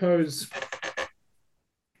 I suppose,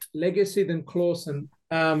 legacy than Clausen,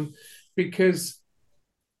 because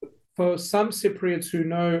for some Cypriots who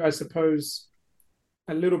know, I suppose,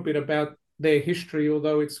 a little bit about their history,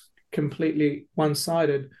 although it's completely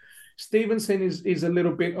one-sided, Stevenson is a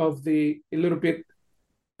little bit of the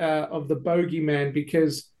bogeyman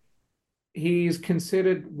because he is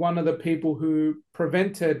considered one of the people who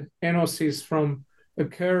prevented enosis from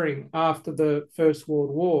occurring after the First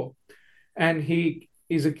World War. And he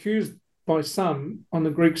is accused by some on the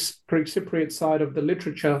Greek Cypriot side of the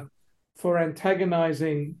literature for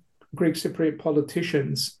antagonizing Greek Cypriot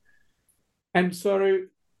politicians. And so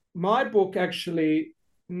my book actually,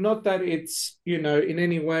 not that it's, in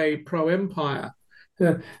any way pro-empire,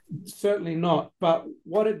 certainly not, but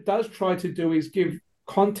what it does try to do is give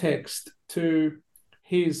context to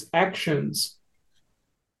his actions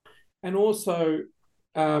and also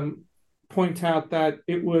point out that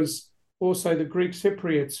it was also the Greek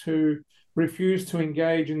Cypriots who refused to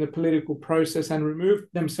engage in the political process and removed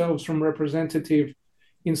themselves from representative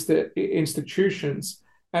institutions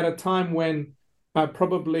at a time when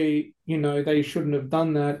probably, they shouldn't have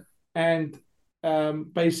done that. And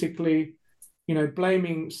basically,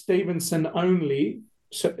 blaming Stevenson only.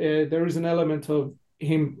 So there is an element of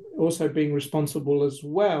him also being responsible as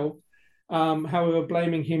well, However,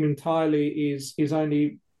 blaming him entirely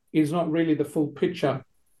is not really the full picture.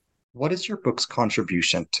 What is your book's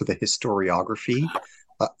contribution to the historiography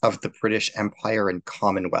of the British Empire and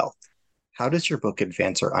Commonwealth? How does your book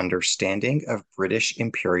advance our understanding of British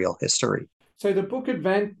imperial history? So the book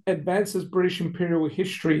advances British imperial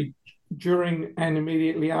history during and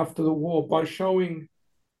immediately after the war by showing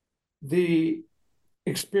the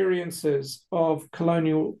experiences of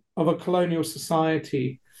a colonial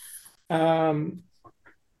society, and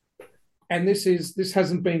this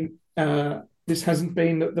hasn't been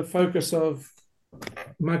the focus of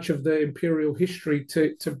much of the imperial history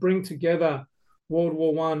to bring together World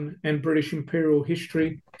War One and British imperial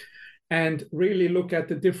history, and really look at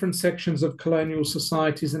the different sections of colonial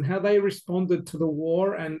societies and how they responded to the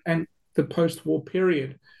war and the post-war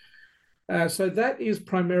period. So that is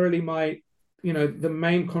primarily the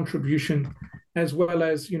main contribution, as well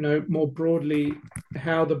as, more broadly,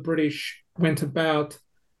 how the British went about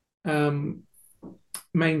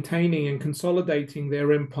maintaining and consolidating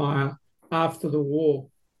their empire after the war,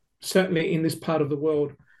 certainly in this part of the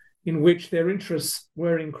world, in which their interests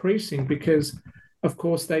were increasing because, of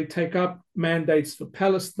course, they take up mandates for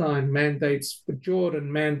Palestine, mandates for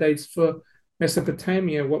Jordan, mandates for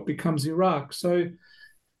Mesopotamia, what becomes Iraq. So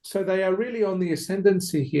they are really on the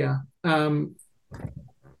ascendancy here. And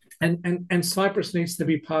Cyprus needs to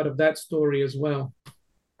be part of that story as well.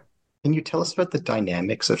 Can you tell us about the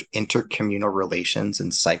dynamics of intercommunal relations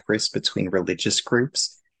in Cyprus between religious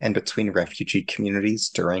groups and between refugee communities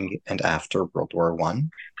during and after World War I?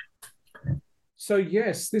 So,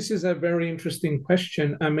 yes, this is a very interesting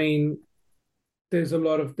question. I mean, there's a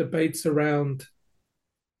lot of debates around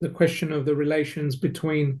the question of the relations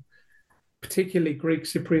between particularly Greek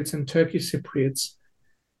Cypriots and Turkish Cypriots.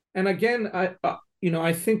 And again,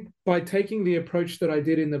 I think by taking the approach that I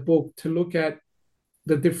did in the book to look at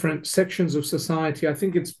the different sections of society, I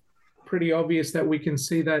think it's pretty obvious that we can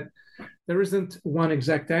see that there isn't one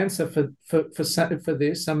exact answer for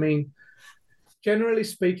this. I mean, generally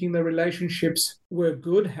speaking, the relationships were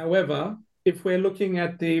good. However, if we're looking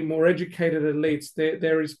at the more educated elites,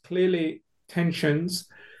 there is clearly tensions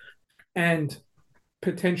and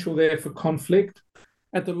potential there for conflict.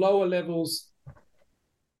 At the lower levels,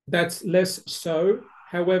 that's less so.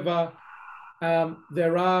 However,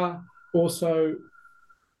 there are also,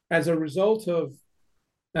 as a result of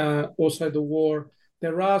also the war,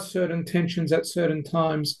 there are certain tensions at certain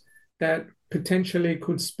times that potentially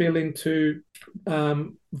could spill into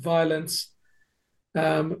violence,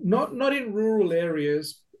 not in rural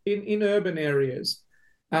areas, in urban areas.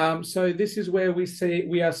 So this is where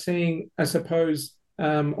we are seeing, I suppose,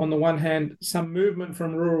 on the one hand, some movement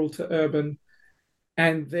from rural to urban,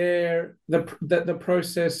 and the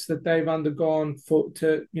process that they've undergone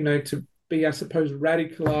to be, I suppose,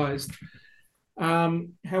 radicalized.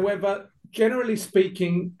 However, generally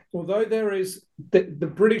speaking, although there is the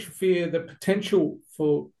British fear the potential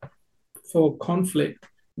for conflict,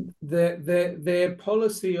 their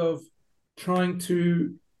policy of trying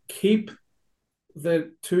to keep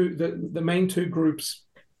the main two groups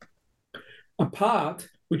apart,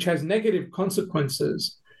 which has negative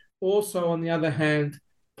consequences, also on the other hand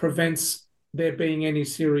prevents there being any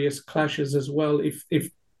serious clashes as well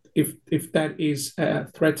if that is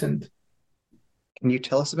threatened. Can you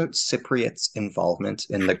tell us about Cypriots' involvement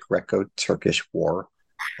in the Greco-Turkish War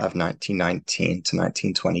of 1919 to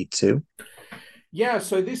 1922? Yeah,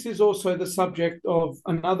 so this is also the subject of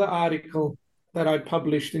another article that I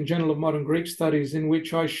published in Journal of Modern Greek Studies, in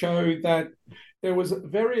which I show that there was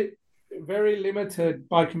very, very limited,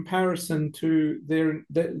 by comparison to the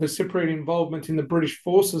Cypriot involvement in the British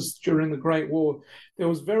forces during the Great War, there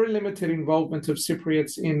was very limited involvement of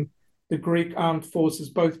Cypriots in the Greek armed forces,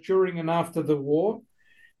 both during and after the war.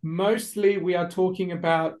 Mostly we are talking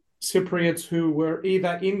about Cypriots who were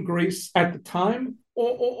either in Greece at the time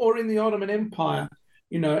or in the Ottoman Empire,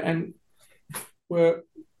 and were,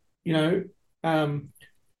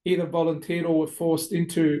 either volunteered or were forced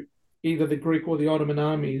into either the Greek or the Ottoman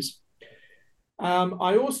armies.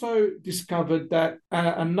 I also discovered that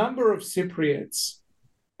a number of Cypriots,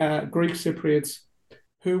 Greek Cypriots,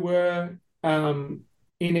 who were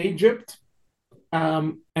in Egypt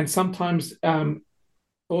and sometimes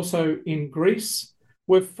also in Greece,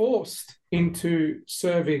 were forced into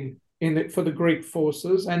serving for the Greek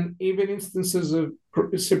forces, and even instances of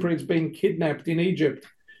Cypriots being kidnapped in Egypt.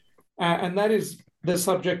 And that is the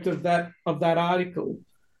subject of that article.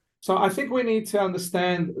 So I think we need to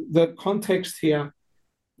understand the context here,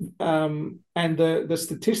 and the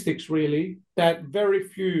statistics, really, that very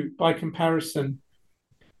few, by comparison,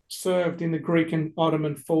 served in the Greek and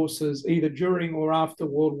Ottoman forces either during or after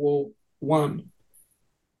World War One.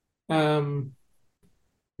 Um,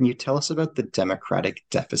 Can you tell us about the democratic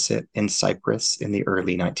deficit in Cyprus in the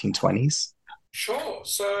early 1920s? sure.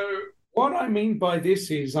 So, what I mean by this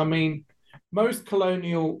is, most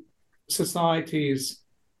colonial societies,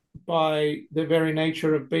 by the very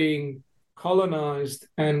nature of being colonized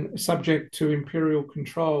and subject to imperial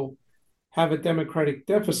control, have a democratic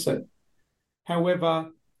deficit. However,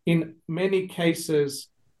 in many cases,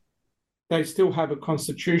 they still have a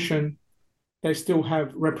constitution, they still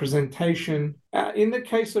have representation. In the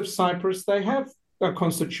case of Cyprus, they have a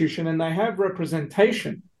constitution and they have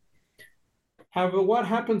representation. However, what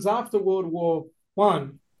happens after World War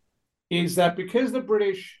One is that because the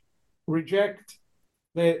British reject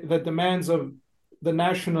the demands of the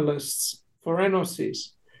nationalists for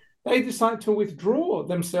NOCs, they decide to withdraw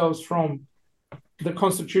themselves from the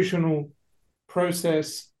constitutional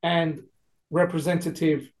process and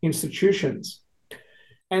representative institutions.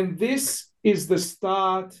 And this is the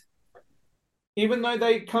start, even though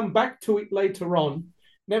they come back to it later on,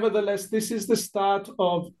 nevertheless, this is the start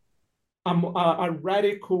of a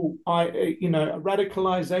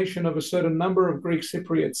radicalization of a certain number of Greek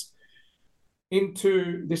Cypriots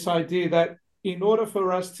into this idea that in order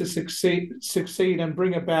for us to succeed and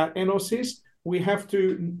bring about NOCs, we have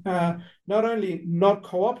to not only not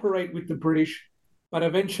cooperate with the British, but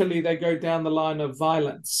eventually they go down the line of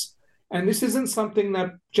violence. And this isn't something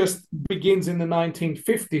that just begins in the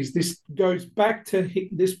 1950s. This goes back to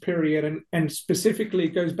this period, and specifically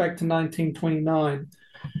it goes back to 1929.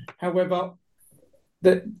 However,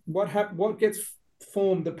 what gets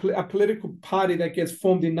formed, a political party that gets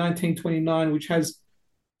formed in 1929,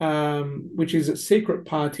 which is a secret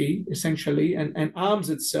party essentially, and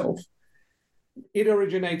arms itself, it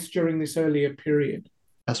originates during this earlier period.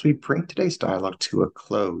 As we bring today's dialogue to a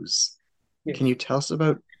close, Yes. Can you tell us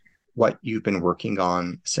about what you've been working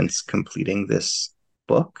on since completing this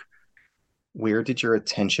book? Where did your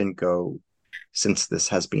attention go since this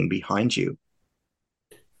has been behind you?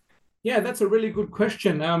 Yeah, that's a really good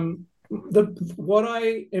question. What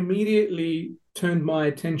I immediately turned my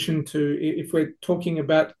attention to, if we're talking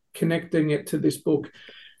about connecting it to this book,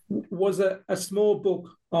 was a small book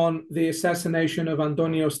on the assassination of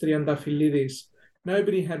Antonios Triantafyllidis.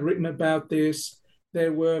 Nobody had written about this.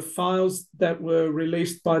 There were files that were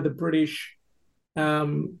released by the British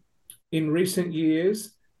in recent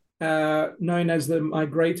years, known as the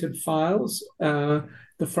migrated files, the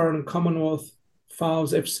Foreign and Commonwealth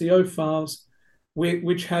files, FCO files,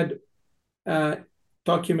 which had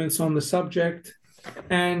documents on the subject.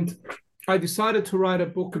 And I decided to write a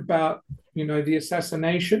book about, the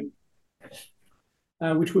assassination,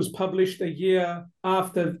 which was published a year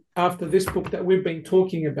after this book that we've been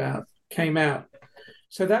talking about came out.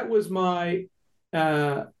 So that was my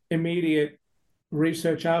immediate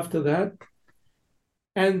research after that.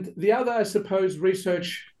 And the other, I suppose,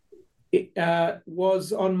 research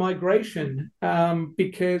was on migration,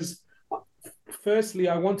 because firstly,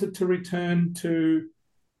 I wanted to return to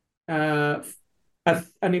an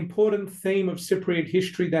important theme of Cypriot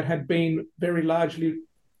history that had been very largely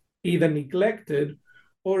either neglected,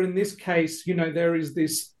 or in this case, there is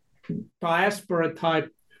this diaspora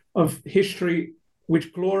type of history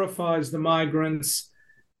which glorifies the migrants.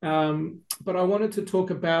 But I wanted to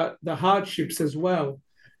talk about the hardships as well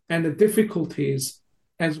and the difficulties,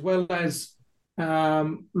 as well as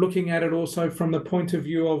looking at it also from the point of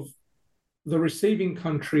view of the receiving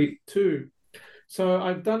country too. So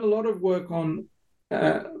I've done a lot of work on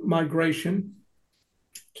migration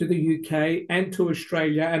to the UK and to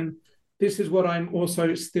Australia, and this is what I'm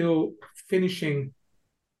also still finishing,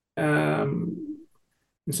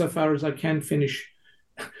 insofar as I can finish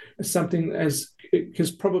something,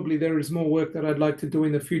 because probably there is more work that I'd like to do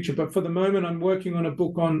in the future. But for the moment, I'm working on a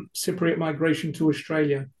book on Cypriot migration to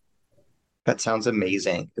Australia. That sounds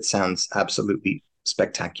amazing. It sounds absolutely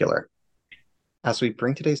spectacular. As we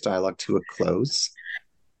bring today's dialogue to a close,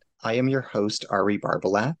 I am your host, Ari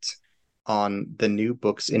Barbalat, on the New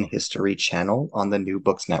Books in History channel on the New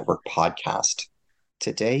Books Network podcast.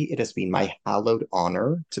 Today, it has been my hallowed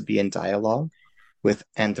honor to be in dialogue with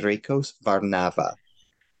Andrekos Varnava.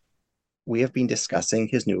 We have been discussing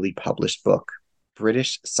his newly published book,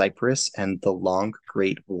 British Cyprus and the Long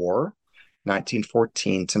Great War,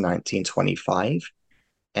 1914 to 1925,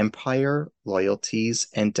 Empire, Loyalties,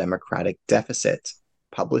 and Democratic Deficit,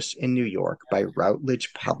 published in New York by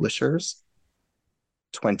Routledge Publishers,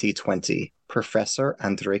 2020. Professor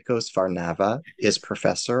Andrekos Varnava is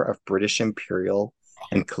Professor of British Imperial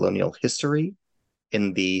and Colonial History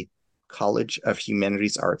in the College of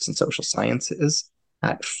Humanities, Arts and Social Sciences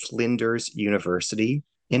at Flinders University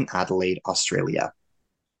in Adelaide, Australia.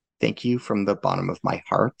 Thank you from the bottom of my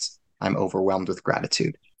heart. I'm overwhelmed with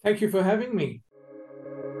gratitude. Thank you for having me.